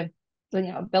cognitive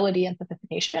ability and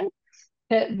sophistication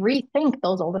to rethink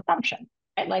those old assumptions.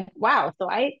 Right? Like, wow, so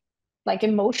I like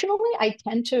emotionally, I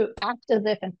tend to act as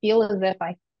if and feel as if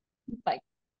I like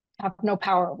have no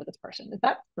power over this person. Is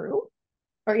that true?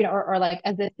 Or or like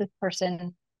as if this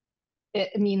person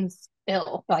it means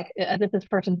ill, like as if this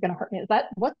person's gonna hurt me. Is that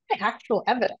what's my actual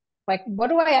evidence? Like, what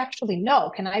do I actually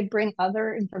know? Can I bring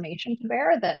other information to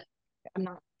bear that I'm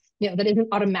not, that isn't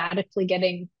automatically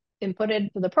getting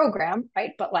inputted to the program,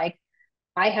 right? But like,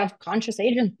 I have conscious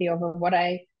agency over what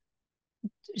I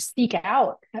seek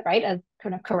out, right? As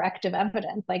kind of corrective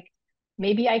evidence. Like,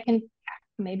 maybe I can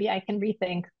maybe I can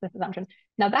rethink this assumption.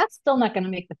 Now, that's still not going to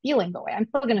make the feeling go away. I'm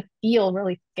still going to feel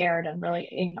really scared and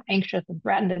really anxious and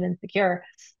threatened and insecure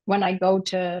when I go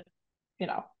to, you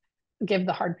know, give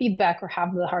the hard feedback or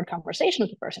have the hard conversation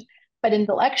with the person. But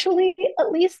intellectually,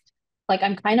 at least, like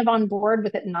I'm kind of on board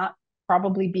with it not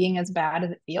probably being as bad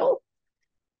as it feels.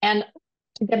 And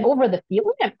to get over the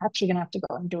feeling, I'm actually going to have to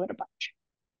go and do it a bunch.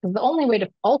 Because the only way to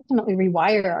ultimately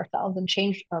rewire ourselves and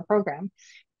change our program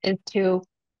is to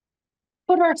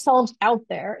put ourselves out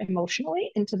there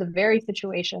emotionally into the very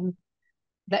situations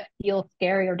that feel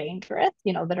scary or dangerous,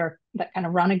 that kind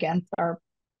of run against our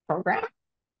program,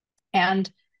 and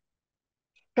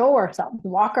show ourselves,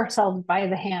 walk ourselves by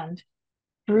the hand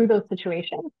through those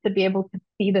situations to be able to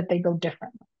see that they go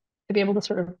differently, to be able to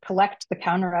sort of collect the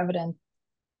counter evidence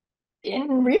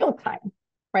in real time,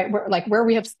 right? Where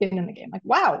we have skin in the game. Like,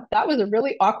 wow, that was a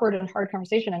really awkward and hard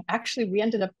conversation. And actually we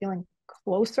ended up feeling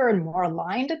closer and more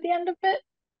aligned at the end of it.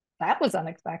 That was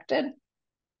unexpected.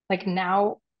 Like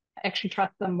now I actually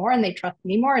trust them more and they trust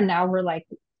me more. And now we're like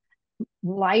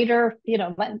lighter,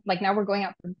 like now we're going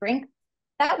out for drinks.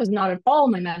 That was not at all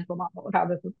my mental model of how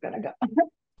this was going to go.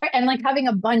 And like having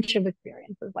a bunch of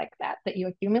experiences like that you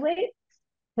accumulate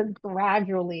to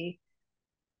gradually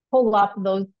pull up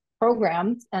those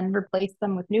programs and replace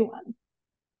them with new ones.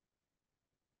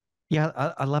 Yeah,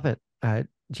 I love it.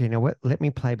 Gina, let me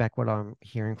play back what I'm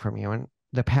hearing from you. And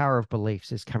the power of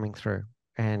beliefs is coming through.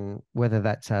 And whether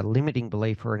that's a limiting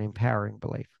belief or an empowering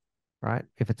belief, right?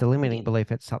 If it's a limiting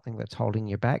belief, it's something that's holding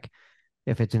you back.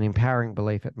 If it's an empowering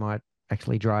belief, it might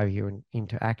actually drive you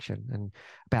into action. And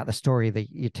about the story that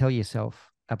you tell yourself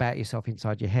about yourself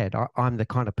inside your head, I'm the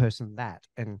kind of person that,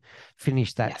 and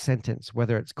finish that sentence,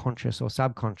 whether it's conscious or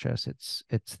subconscious,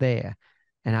 it's there.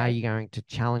 And are you going to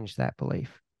challenge that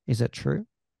belief? Is it true?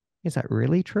 Is that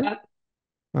really true?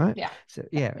 Right? Yeah. So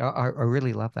yeah, I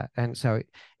really love that. And so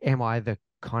am I the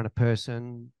kind of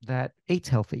person that eats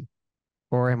healthy?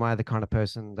 Or am I the kind of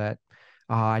person that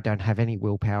I don't have any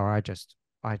willpower? I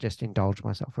just indulge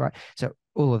myself, right? So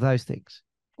all of those things,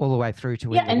 all the way through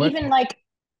to in the And work. even like,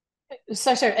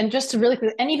 sorry, and just to really,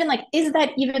 and even like, is that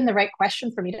even the right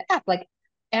question for me to ask? Like,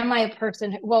 am I a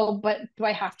person? Well, but do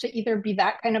I have to either be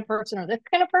that kind of person or this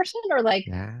kind of person, or like,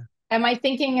 am I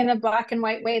thinking in a black and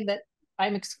white way that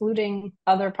I'm excluding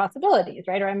other possibilities,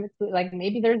 right? Or I'm like,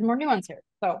 maybe there's more nuance here.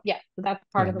 So so that's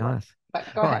part of the work. But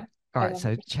go ahead. All right.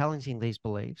 So challenging these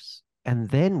beliefs. And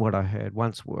then what I heard,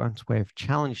 once we've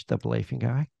challenged the belief and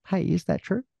go, hey, is that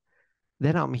true?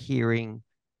 Then I'm hearing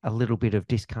a little bit of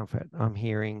discomfort. I'm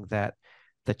hearing that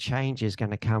the change is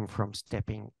going to come from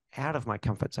stepping out of my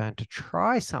comfort zone to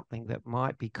try something that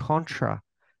might be contra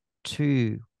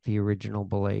to the original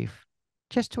belief,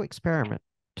 just to experiment,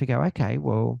 to go, okay,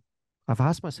 well, I've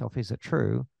asked myself, is it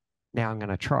true? Now I'm going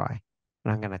to try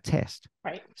and I'm going to test.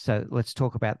 Right. So let's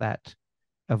talk about that,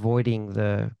 avoiding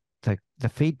the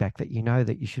feedback that you know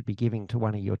that you should be giving to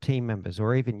one of your team members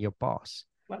or even your boss.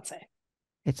 Let's say.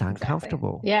 It's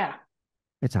uncomfortable. Exactly. Yeah.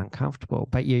 It's uncomfortable.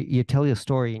 But you tell your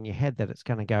story in your head that it's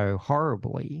going to go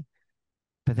horribly.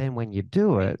 But then when you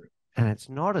do it and it's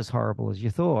not as horrible as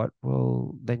you thought,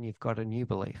 well, then you've got a new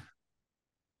belief.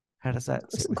 How does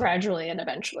that sit with gradually and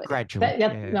eventually? Gradually.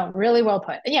 No, really well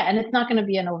put. Yeah. And it's not going to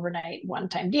be an overnight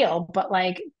one-time deal, but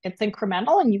like it's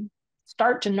incremental and you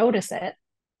start to notice it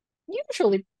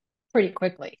usually pretty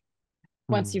quickly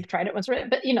once you've tried it once. But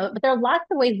but there are lots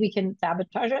of ways we can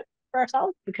sabotage it for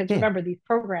ourselves because remember, these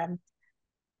programs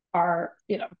are,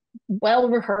 well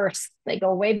rehearsed. They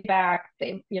go way back.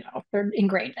 They're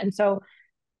ingrained. And so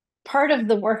part of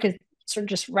the work is sort of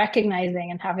just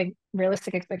recognizing and having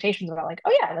realistic expectations about like,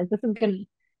 oh yeah, like this is going to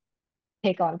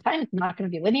take a lot of time. It's not going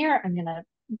to be linear. I'm going to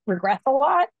regress a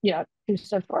lot, 2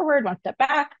 steps forward, 1 step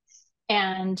back.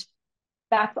 And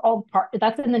that's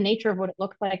in the nature of what it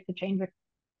looks like to change,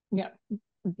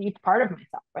 deep part of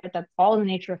myself, right? That's all in the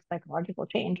nature of psychological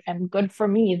change, and good for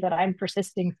me that I'm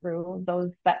persisting through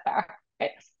those setbacks,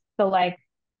 right? So like,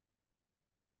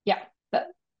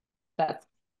 that's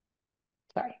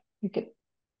sorry.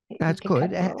 That's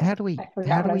good. How do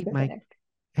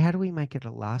we make it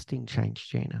a lasting change,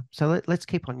 Gina? So let's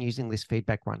keep on using this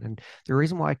feedback one. And the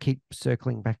reason why I keep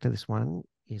circling back to this one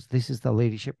is this is the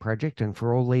leadership project. And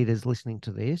for all leaders listening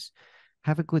to this,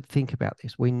 have a good think about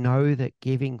this. We know that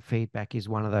giving feedback is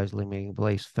one of those limiting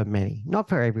beliefs for many, not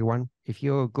for everyone. If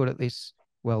you're good at this,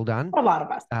 well done. A lot of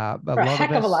us. For a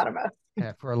heck of a lot of us.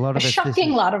 For a lot of us,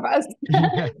 shocking lot of us,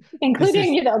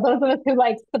 including those of us who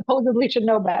like supposedly should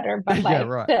know better, but like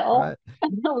still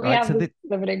we have this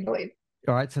limiting belief.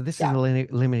 All right, so this is a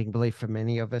limiting belief for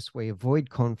many of us. We avoid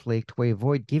conflict. We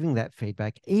avoid giving that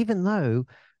feedback, even though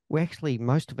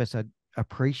most of us are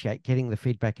appreciate getting the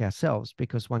feedback ourselves,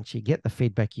 because once you get the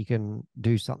feedback, you can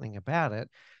do something about it.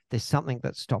 There's something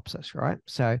that stops us, right?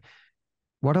 So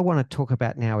what I want to talk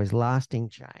about now is lasting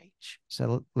change.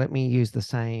 So let me use the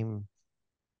same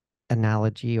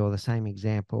analogy or the same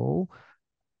example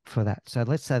for that. So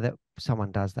let's say that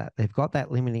someone does that. They've got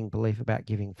that limiting belief about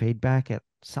giving feedback.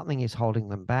 Something is holding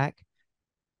them back.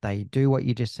 They do what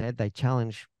you just said. They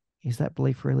challenge, is that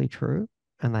belief really true?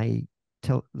 And they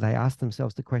ask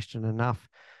themselves the question enough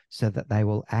so that they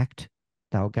will act.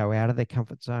 They'll go out of their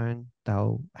comfort zone.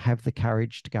 They'll have the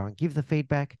courage to go and give the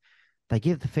feedback. They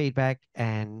give the feedback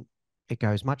and it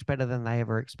goes much better than they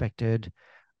ever expected,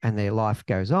 and their life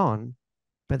goes on.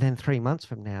 But then 3 months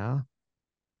from now,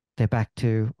 they're back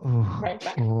to, Right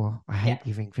back. I Yeah. hate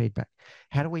giving feedback.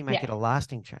 How do we make Yeah. it a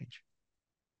lasting change?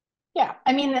 Yeah.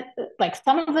 I mean, like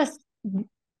some of this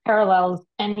parallels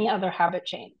any other habit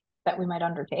change that we might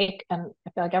undertake. And I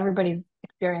feel like everybody's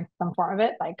experienced some form of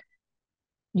it. Like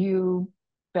you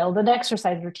build an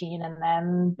exercise routine and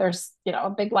then there's, a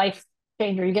big life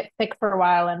change, or you get sick for a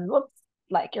while and whoops,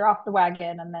 like you're off the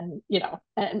wagon. And then,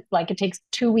 and like it takes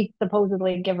 2 weeks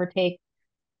supposedly, give or take,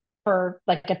 for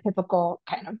like a typical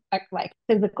kind of like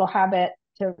physical habit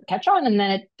to catch on. And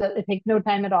then it takes no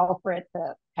time at all for it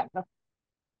to kind of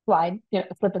slide,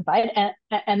 slip inside.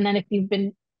 And then if you've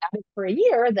been at it for a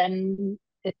year, then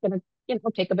it's going to,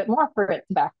 take a bit more for it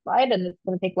to backslide, and it's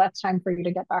going to take less time for you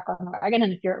to get back on the wagon.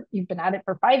 And if you've been at it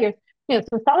for 5 years,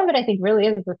 so some of it I think really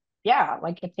is just, yeah,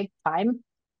 like it takes time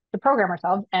to program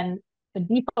ourselves, and the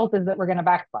default is that we're going to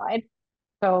backslide.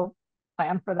 So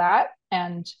plan for that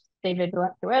and stay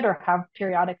vigilant to it, or have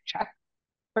periodic checks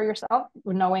for yourself,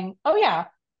 knowing, oh yeah,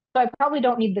 so I probably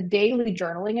don't need the daily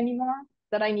journaling anymore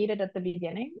that I needed at the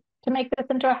beginning to make this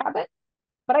into a habit,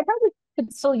 but I probably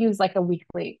could still use like a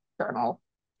weekly journal,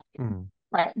 Mm.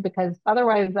 right? Because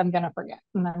otherwise I'm going to forget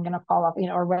and I'm going to fall off,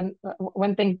 or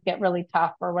when things get really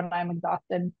tough, or when I'm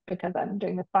exhausted because I'm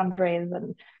doing this fundraise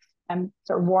and I'm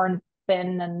sort of worn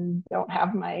thin and don't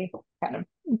have my kind of,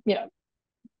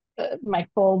 my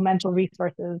full mental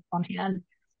resources on hand,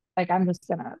 like I'm just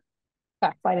going to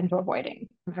backslide into avoiding.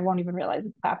 I won't even realize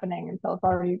it's happening until it's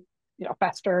already,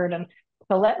 festered. And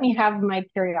so let me have my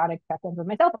periodic check-ins with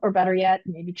myself, or better yet,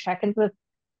 maybe check-ins with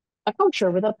a coach, or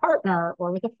with a partner,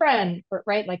 or with a friend, or,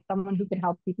 right? Like someone who can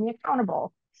help keep me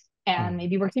accountable. And Mm.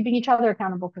 maybe we're keeping each other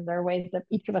accountable because there are ways that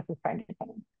each of us is trying to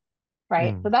change,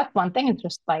 right? So Mm. that's one thing. It's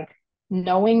just like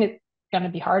knowing it's going to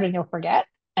be hard and you'll forget,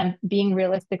 and being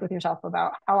realistic with yourself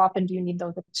about how often do you need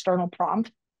those external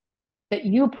prompts that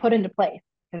you put into place,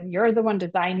 because you're the one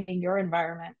designing your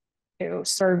environment to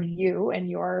serve you and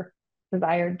your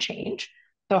desired change.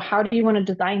 So how do you want to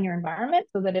design your environment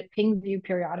so that it pings you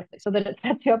periodically, so that it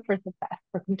sets you up for success,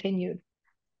 for continued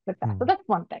success? So Mm. that's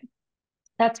one thing.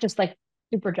 That's just like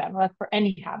super general. That's for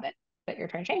any habit that you're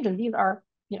trying to change. And these are,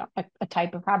 a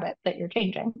type of habit that you're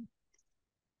changing.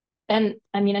 And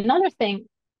I mean, another thing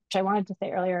which I wanted to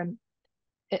say earlier, and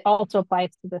it also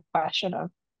applies to this question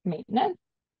of maintenance,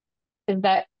 is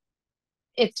that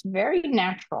it's very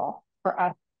natural for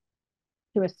us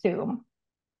to assume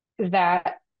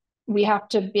that we have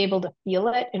to be able to feel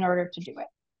it in order to do it.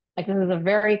 Like this is a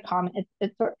very common,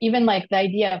 it's even like the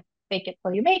idea of fake it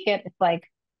till you make it. It's like,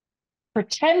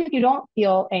 pretend you don't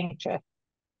feel anxious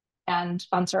and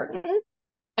uncertain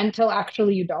until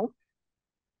actually you don't.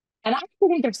 And I actually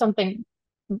think there's something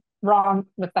wrong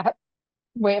with that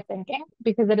way of thinking,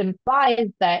 because it implies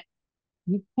that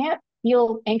you can't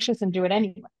feel anxious and do it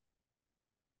anyway,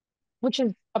 which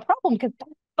is a problem, because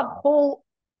that's the whole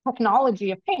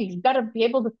technology of change. You've got to be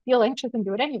able to feel anxious and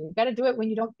do it anyway. You've got to do it when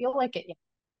you don't feel like it yet,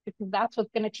 because that's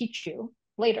what's going to teach you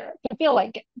later to feel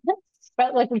like it.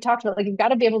 But like we talked about, like you've got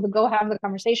to be able to go have the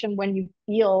conversation when you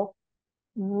feel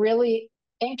really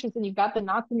anxious and you've got the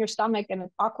knots in your stomach and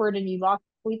it's awkward and you lost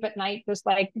sleep at night, just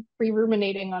like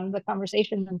pre-ruminating on the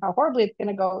conversation and how horribly it's going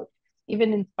to go,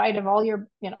 even in spite of all your,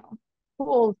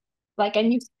 tools. Like,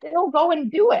 and you still go and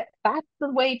do it. That's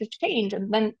the way to change.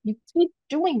 And then you keep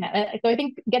doing that. And so I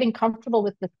think getting comfortable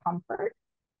with discomfort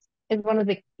is one of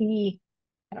the key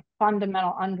kind of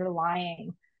fundamental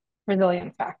underlying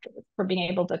resilience factors for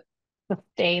being able to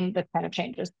sustain this kind of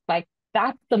changes. Like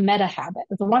that's the meta habit.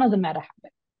 It's one of the meta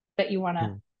habits that you want to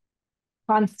Mm.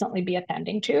 constantly be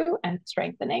attending to and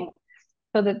strengthening,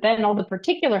 so that then all the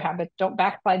particular habits don't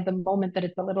backslide the moment that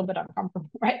it's a little bit uncomfortable,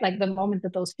 right? Like the moment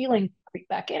that those feelings creep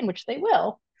back in, which they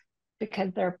will,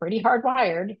 because they're pretty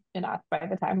hardwired in us by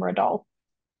the time we're adults,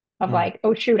 of Mm. like,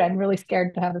 oh shoot, I'm really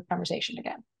scared to have this conversation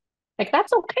again. Like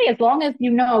that's okay, as long as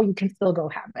you know you can still go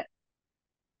have it,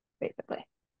 basically.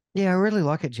 Yeah, I really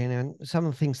like it, Jenna. And some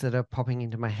of the things that are popping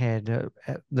into my head,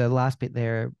 the last bit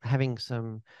there, having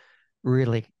some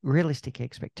really realistic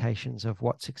expectations of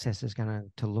what success is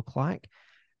going to look like.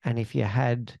 And if you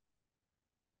had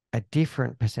a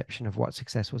different perception of what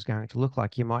success was going to look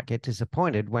like, you might get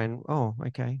disappointed when, oh,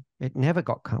 okay, it never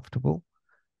got comfortable.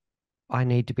 I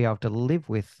need to be able to live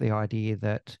with the idea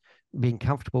that being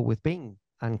comfortable with being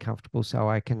uncomfortable so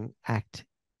I can act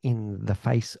in the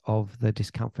face of the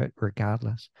discomfort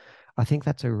regardless. I think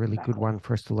that's a really good Exactly. one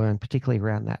for us to learn, particularly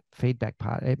around that feedback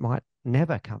part. It might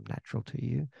never come natural to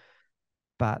you,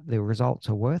 but the results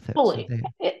are worth it. So Fully. then,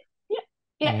 Yeah, yeah,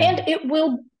 yeah, and it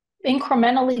will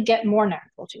incrementally get more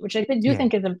natural too, which I do yeah,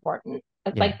 think is important.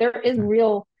 It's yeah, like there is okay,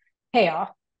 real payoff,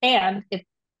 and it's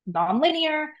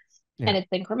non-linear, yeah. and it's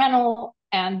incremental,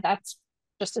 and that's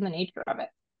just in the nature of it.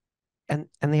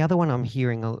 And the other one I'm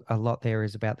hearing a lot there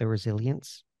is about the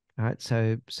resilience, right?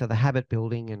 So the habit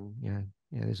building, and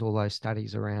there's all those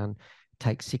studies around,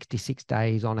 takes 66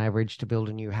 days on average to build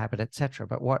a new habit, etc.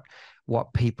 But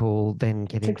what people then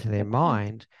get It's into their significant.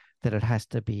 mind, that it has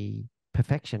to be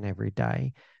perfection every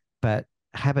day. But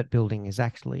habit building is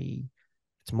actually,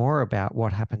 it's more about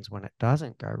what happens when it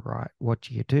doesn't go right. What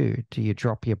do you do? Do you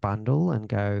drop your bundle and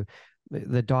go?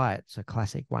 The diet's a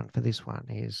classic one for this one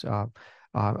is,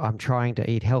 I'm trying to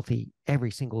eat healthy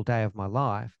every single day of my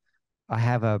life. I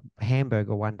have a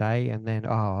hamburger one day and then,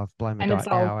 oh, I've blown my And it's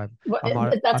diet all now. I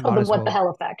that's called might the as what the well, hell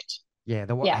effect. yeah,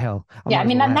 the what the Yeah. hell. I Yeah. might I as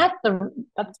mean, well and have,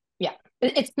 that's, yeah.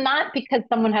 It's not because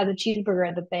someone has a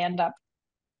cheeseburger that they end up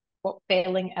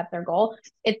failing at their goal.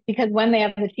 It's because when they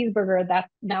have the cheeseburger,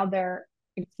 that's now their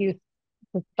excuse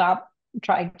to stop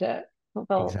trying to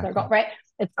fulfill their goal, exactly. right?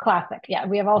 It's classic. Yeah.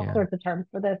 We have all Yeah. sorts of terms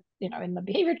for this, in the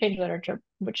behavior change literature,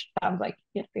 which sounds like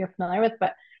you're familiar with.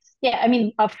 But yeah, I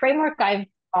mean, a framework I've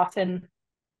often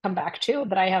come back to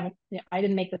that I haven't, I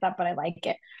didn't make this up, but I like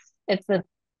it. It's the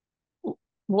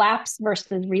lapse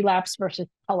versus relapse versus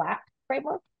collapse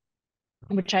framework,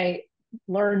 which I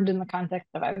learned in the context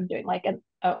of I was doing like an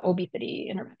obesity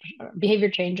intervention, behavior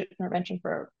change intervention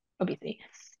for obesity.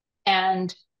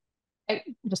 And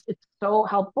it's so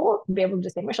helpful to be able to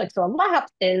distinguish. Like, so a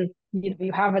lapse is,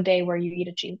 you have a day where you eat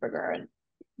a cheeseburger and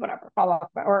whatever, fall off,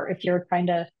 or if you're trying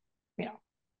to, you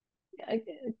know,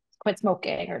 quit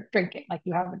smoking or drinking, like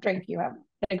you have a drink, you have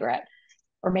a cigarette,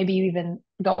 or maybe you even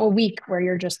go a week where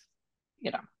you're just, you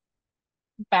know,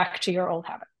 back to your old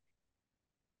habit.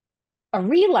 A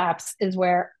relapse is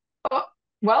where, oh,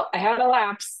 well, I had a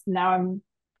lapse. Now I'm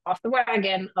off the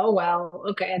wagon. Oh, well,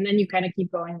 okay. And then you kind of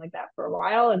keep going like that for a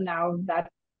while. And now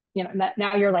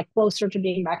now you're like closer to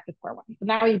being back to square one. So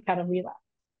now you've kind of relapsed.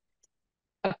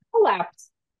 A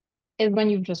collapse is when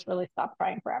you've just really stopped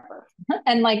trying forever.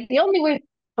 And like the only way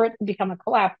for it to become a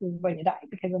collapse is when you die,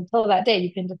 because until that day,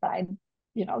 you can decide,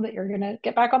 that you're going to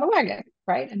get back on the wagon,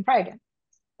 right? And try again.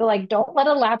 So like, don't let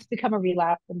a lapse become a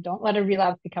relapse, and don't let a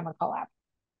relapse become a collapse.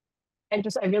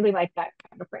 I really like that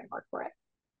kind of framework for it.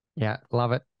 Yeah,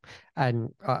 love it. And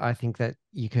I think that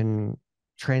you can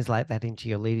translate that into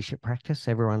your leadership practice,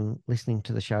 everyone listening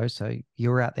to the show. So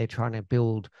you're out there trying to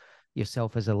build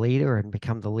yourself as a leader and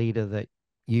become the leader that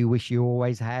you wish you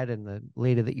always had and the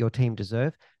leader that your team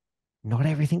deserve. Not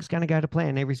everything's going to go to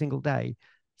plan every single day.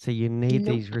 So you need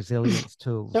these Nope. resilience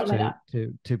tools Certainly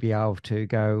to not. be able to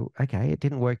go, okay, it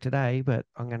didn't work today, but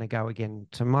I'm going to go again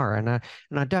tomorrow. And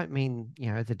I don't mean,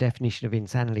 the definition of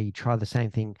insanity, try the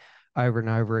same thing over and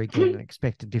over again and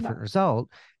expect a No. different result.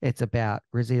 It's about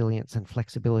resilience and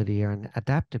flexibility and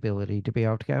adaptability to be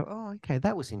able to go, oh, okay,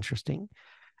 that was interesting.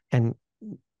 And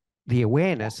the Yeah.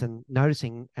 awareness and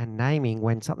noticing and naming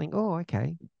when something, oh,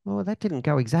 okay, well, that didn't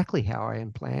go exactly how I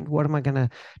had planned. What am I going to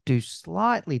do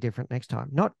slightly different next time?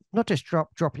 Not just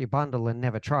drop your bundle and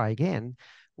never try again.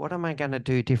 What am I going to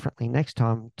do differently next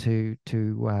time to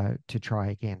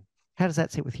try again? How does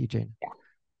that sit with you, Gina? Yeah.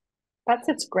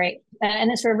 It's great.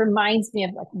 And it sort of reminds me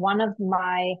of like one of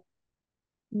my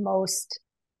most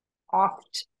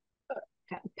oft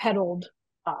peddled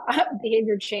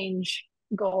behavior change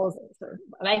goals, sort of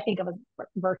what I think of as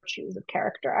virtues of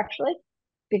character, actually,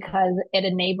 because it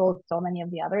enables so many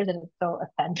of the others and it's so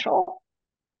essential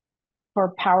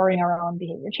for powering our own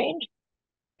behavior change,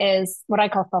 is what I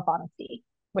call self honesty,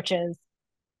 which is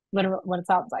literally what it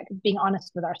sounds like, being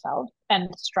honest with ourselves and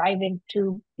striving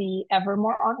to be ever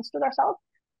more honest with ourselves.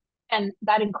 And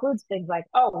that includes things like,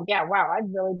 oh, yeah, wow, I've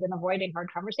really been avoiding hard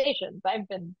conversations. I've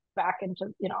been back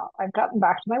into, I've gotten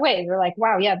back to my ways. Or like,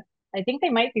 wow, yeah, I think they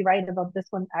might be right about this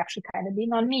one actually kind of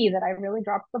being on me, that I really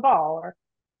dropped the ball. Or,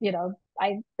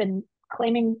 I've been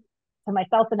claiming to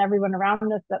myself and everyone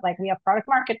around us that like we have product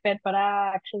market fit, but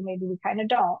actually maybe we kind of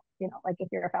don't, like if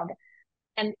you're a founder.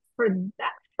 And for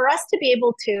that for us to be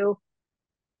able to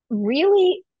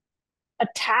really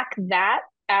attack that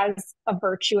as a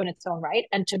virtue in its own right,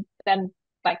 and to then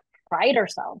like pride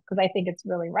ourselves, because I think it's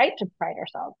really right to pride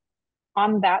ourselves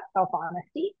on that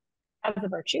self-honesty as a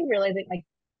virtue, realizing like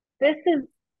this is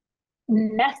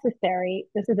necessary.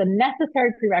 This is a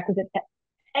necessary prerequisite to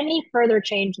any further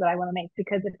change that I want to make.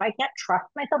 Because if I can't trust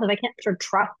myself, if I can't sort of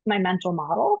trust my mental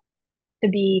model to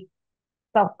be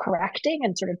self-correcting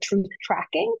and sort of truth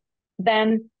tracking,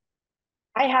 then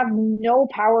I have no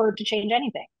power to change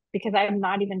anything, because I'm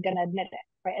not even going to admit it,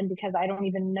 right? And because I don't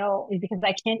even know, because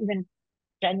I can't even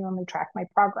genuinely track my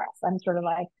progress. I'm sort of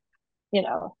like,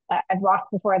 I've lost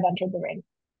before I've entered the ring.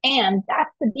 And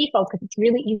that's the default, because it's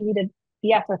really easy to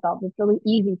BS ourselves. It's really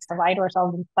easy to lie to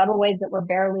ourselves in subtle ways that we're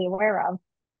barely aware of,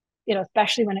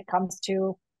 especially when it comes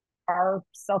to our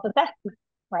self-assessment,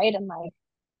 right? And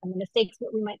the mistakes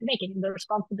that we might be making, the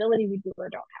responsibility we do or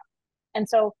don't have. And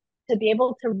so to be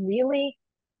able to really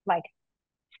like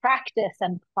practice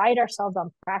and pride ourselves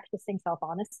on practicing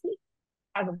self-honesty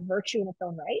as a virtue in its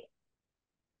own right,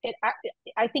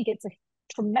 I think it's a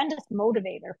tremendous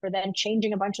motivator for then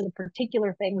changing a bunch of the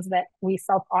particular things that we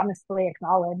self-honestly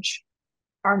acknowledge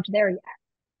aren't there yet.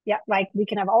 Yeah, like we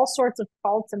can have all sorts of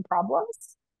faults and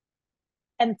problems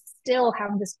and still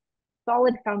have this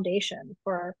solid foundation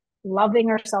for loving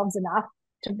ourselves enough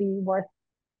to be worth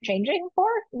changing for,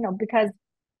 because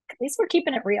at least we're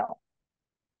keeping it real.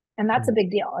 And that's a big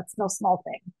deal. It's no small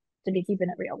thing to be keeping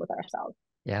it real with ourselves.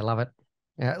 Yeah, I love it.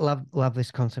 Yeah, love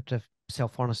this concept of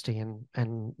self-honesty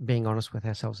and being honest with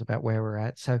ourselves about where we're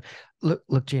at. So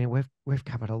look, Gina, we've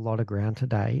covered a lot of ground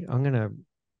today. I'm going to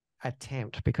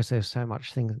attempt, because there's so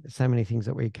many things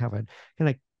that we covered,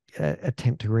 going to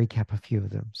attempt to recap a few of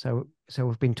them. So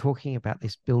we've been talking about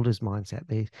this builder's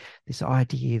mindset, this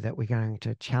idea that we're going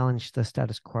to challenge the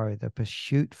status quo, the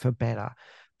pursuit for better,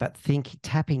 but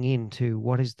tapping into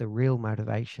what is the real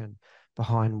motivation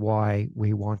behind why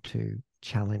we want to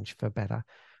challenge for better.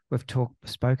 We've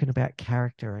spoken about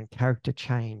character and character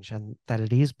change, and that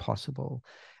it is possible,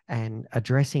 and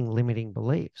addressing limiting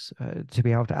beliefs, to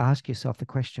be able to ask yourself the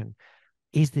question,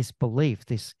 is this belief,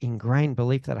 this ingrained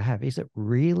belief that I have, is it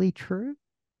really true?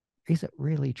 Is it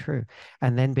really true?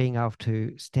 And then being able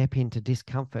to step into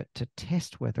discomfort to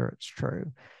test whether it's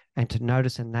true, and to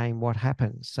notice and name what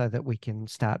happens, so that we can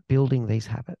start building these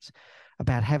habits.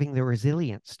 About having the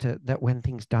resilience that when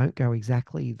things don't go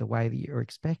exactly the way that you're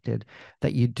expected,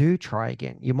 that you do try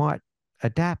again. You might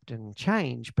adapt and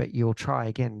change, but you'll try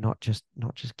again, not just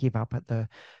give up at the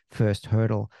first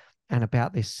hurdle. And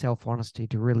about this self-honesty,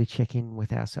 to really check in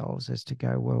with ourselves as to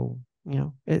go, well,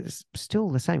 it's still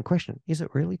the same question. Is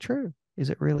it really true? Is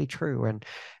it really true? And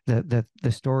the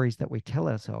stories that we tell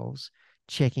ourselves,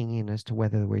 checking in as to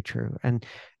whether we're true. And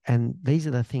these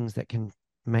are the things that can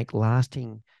make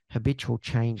lasting habitual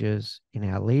changes in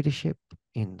our leadership,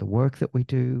 in the work that we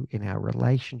do, in our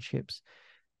relationships.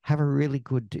 Have a really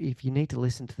good, if you need to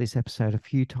listen to this episode a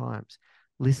few times,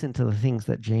 listen to the things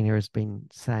that Gina has been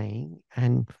saying,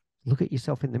 and look at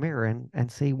yourself in the mirror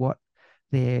and see what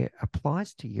there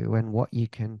applies to you and what you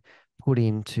can put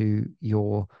into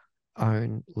your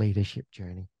own leadership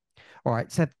journey. All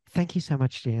right. So thank you so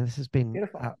much, Gina. This has been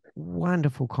Beautiful. a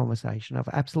wonderful conversation. I've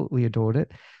absolutely adored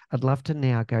it. I'd love to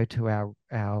now go to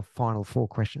our final 4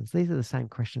 questions. These are the same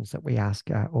questions that we ask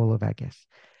all of our guests.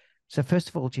 So first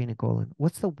of all, Gina Gorlin,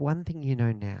 what's the one thing you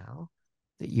know now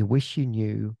that you wish you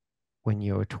knew when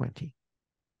you were 20?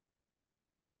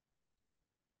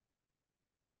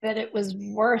 That it was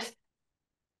worth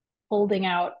holding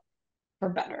out for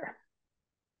better.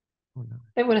 Oh, no.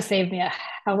 It would have saved me a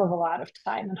hell of a lot of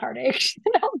time and heartache.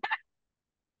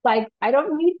 Like, I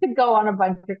don't need to go on a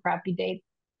bunch of crappy dates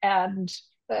and,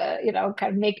 kind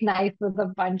of make nice with a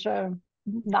bunch of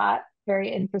not very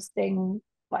interesting,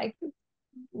 like,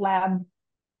 lab,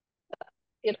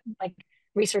 like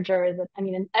researchers. I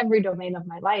mean, in every domain of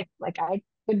my life, like, I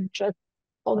could just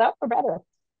hold out for better,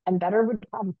 and better would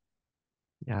come.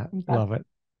 Yeah, But love it.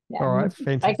 yeah, All right, I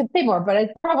fantastic. could say more, but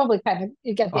it's probably kind of,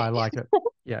 you get the I idea. like it.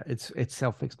 Yeah, it's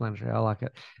self-explanatory. I like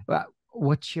it.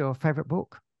 What's your favorite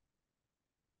book?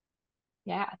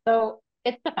 Yeah. So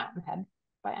it's The Fountainhead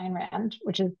by Ayn Rand,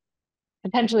 which is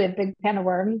potentially a big can of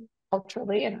worms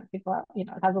culturally, and people, it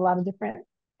has a lot of different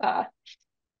uh,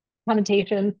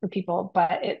 connotations for people,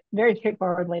 but it's very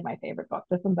straightforwardly my favorite book.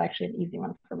 This one's actually an easy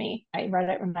one for me. I read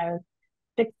it when I was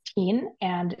 16,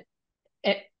 and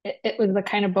it was the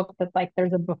kind of book that's like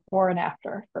there's a before and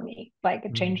after for me. Like,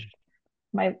 it Mm, changed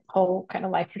my whole kind of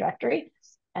life trajectory.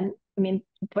 And I mean,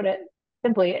 to put it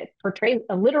simply, it portrays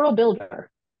a literal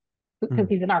builder, because mm,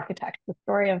 he's an architect. The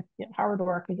story of Howard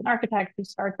Roark, who's an architect who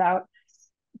starts out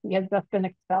he has just been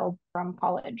expelled from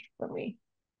college when we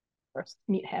first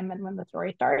meet him and when the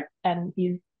story starts. And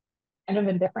he's kind of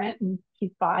indifferent and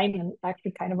he's fine and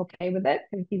actually kind of okay with it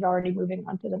because he's already moving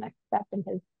on to the next step in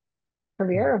his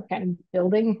career of kind of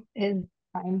building his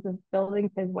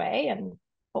way and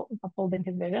upholding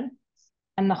his vision.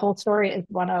 And the whole story is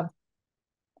one of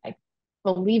like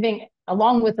believing,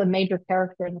 along with a major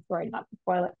character in the story, not to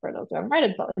spoil it for those who haven't read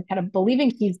it, but kind of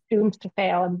believing he's doomed to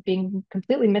fail and being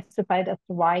completely mystified as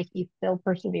to why he still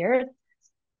perseveres.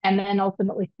 And then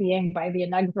ultimately seeing by the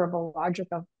inexorable logic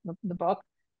of the book,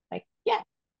 like, yeah,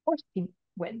 of course he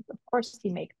wins. Of course he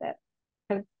makes it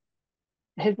because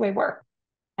his way works.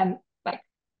 And like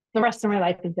the rest of my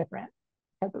life is different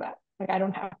because of that. Like I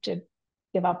don't have to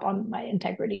give up on my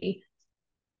integrity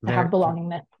to have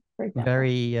belongingness, for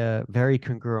example. Very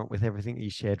congruent with everything you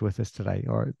shared with us today.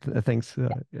 Or thanks,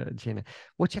 Gina.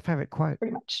 What's your favorite quote?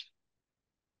 Pretty much.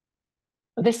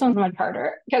 This one's much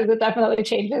harder because it definitely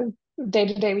changes day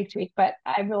to day, week to week. But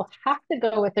I will have to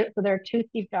go with it. So there are two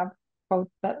Steve Jobs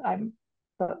quotes that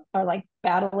are like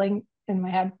battling in my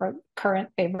head for current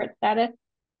favorite status.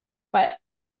 But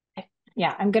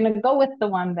yeah, I'm going to go with the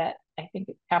one that I think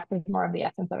captures more of the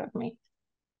essence of it for me.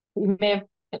 You may have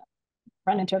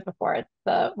run into it before. It's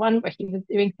the one where he was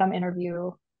doing some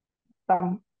interview,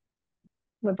 some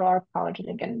liberal arts college, I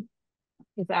think, and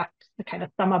he's asked to kind of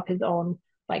sum up his own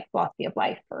like philosophy of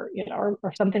life, or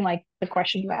something like the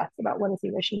question you asked about what does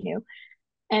he wish he knew.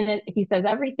 And he says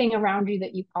everything around you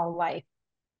that you call life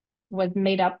was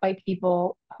made up by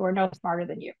people who are no smarter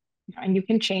than you, and you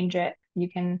can change it, you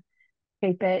can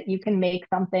shape it, you can make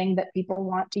something that people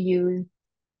want to use.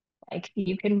 Like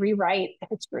you can rewrite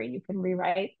history, you can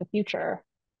rewrite the future.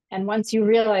 And once you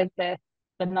realize this,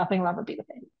 then nothing will ever be the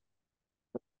same.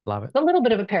 Love it. It's a little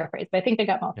bit of a paraphrase, but I think I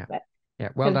got most of it. Yeah,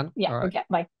 well done. Yeah, all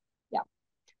right. Yeah.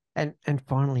 And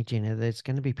finally, Gina, there's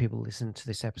going to be people listening to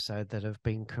this episode that have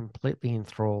been completely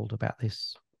enthralled about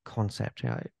this concept,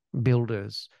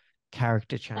 builders,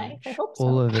 character change, I hope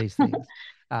all so. of these things.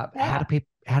 Yeah.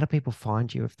 How do people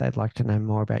find you if they'd like to know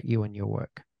more about you and your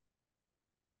work?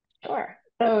 Sure.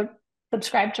 So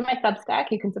subscribe to my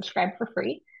Substack. You can subscribe for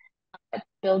free at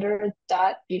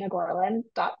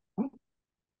builders.ginagorland.com.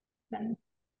 And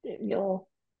you'll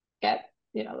get,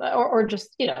 or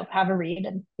just, have a read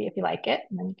and see if you like it.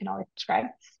 And then you can always subscribe.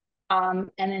 And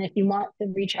then if you want to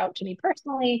reach out to me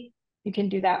personally, you can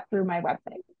do that through my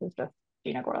website, which is just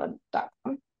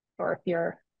ginagorland.com. Or if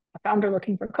you're a founder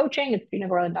looking for coaching, it's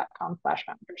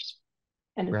ginagorland.com/founders.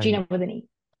 And it's Gina with an E.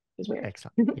 Is weird.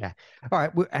 Excellent. Yeah. All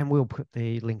right. And we'll put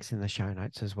the links in the show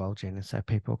notes as well, Gina, so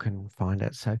people can find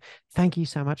it. So thank you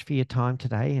so much for your time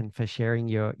today and for sharing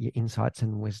your insights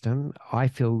and wisdom. I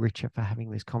feel richer for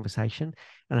having this conversation,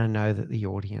 and I know that the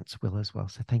audience will as well.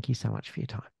 So thank you so much for your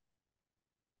time.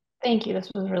 Thank you.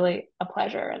 This was really a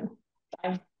pleasure,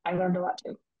 and I learned a lot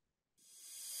too.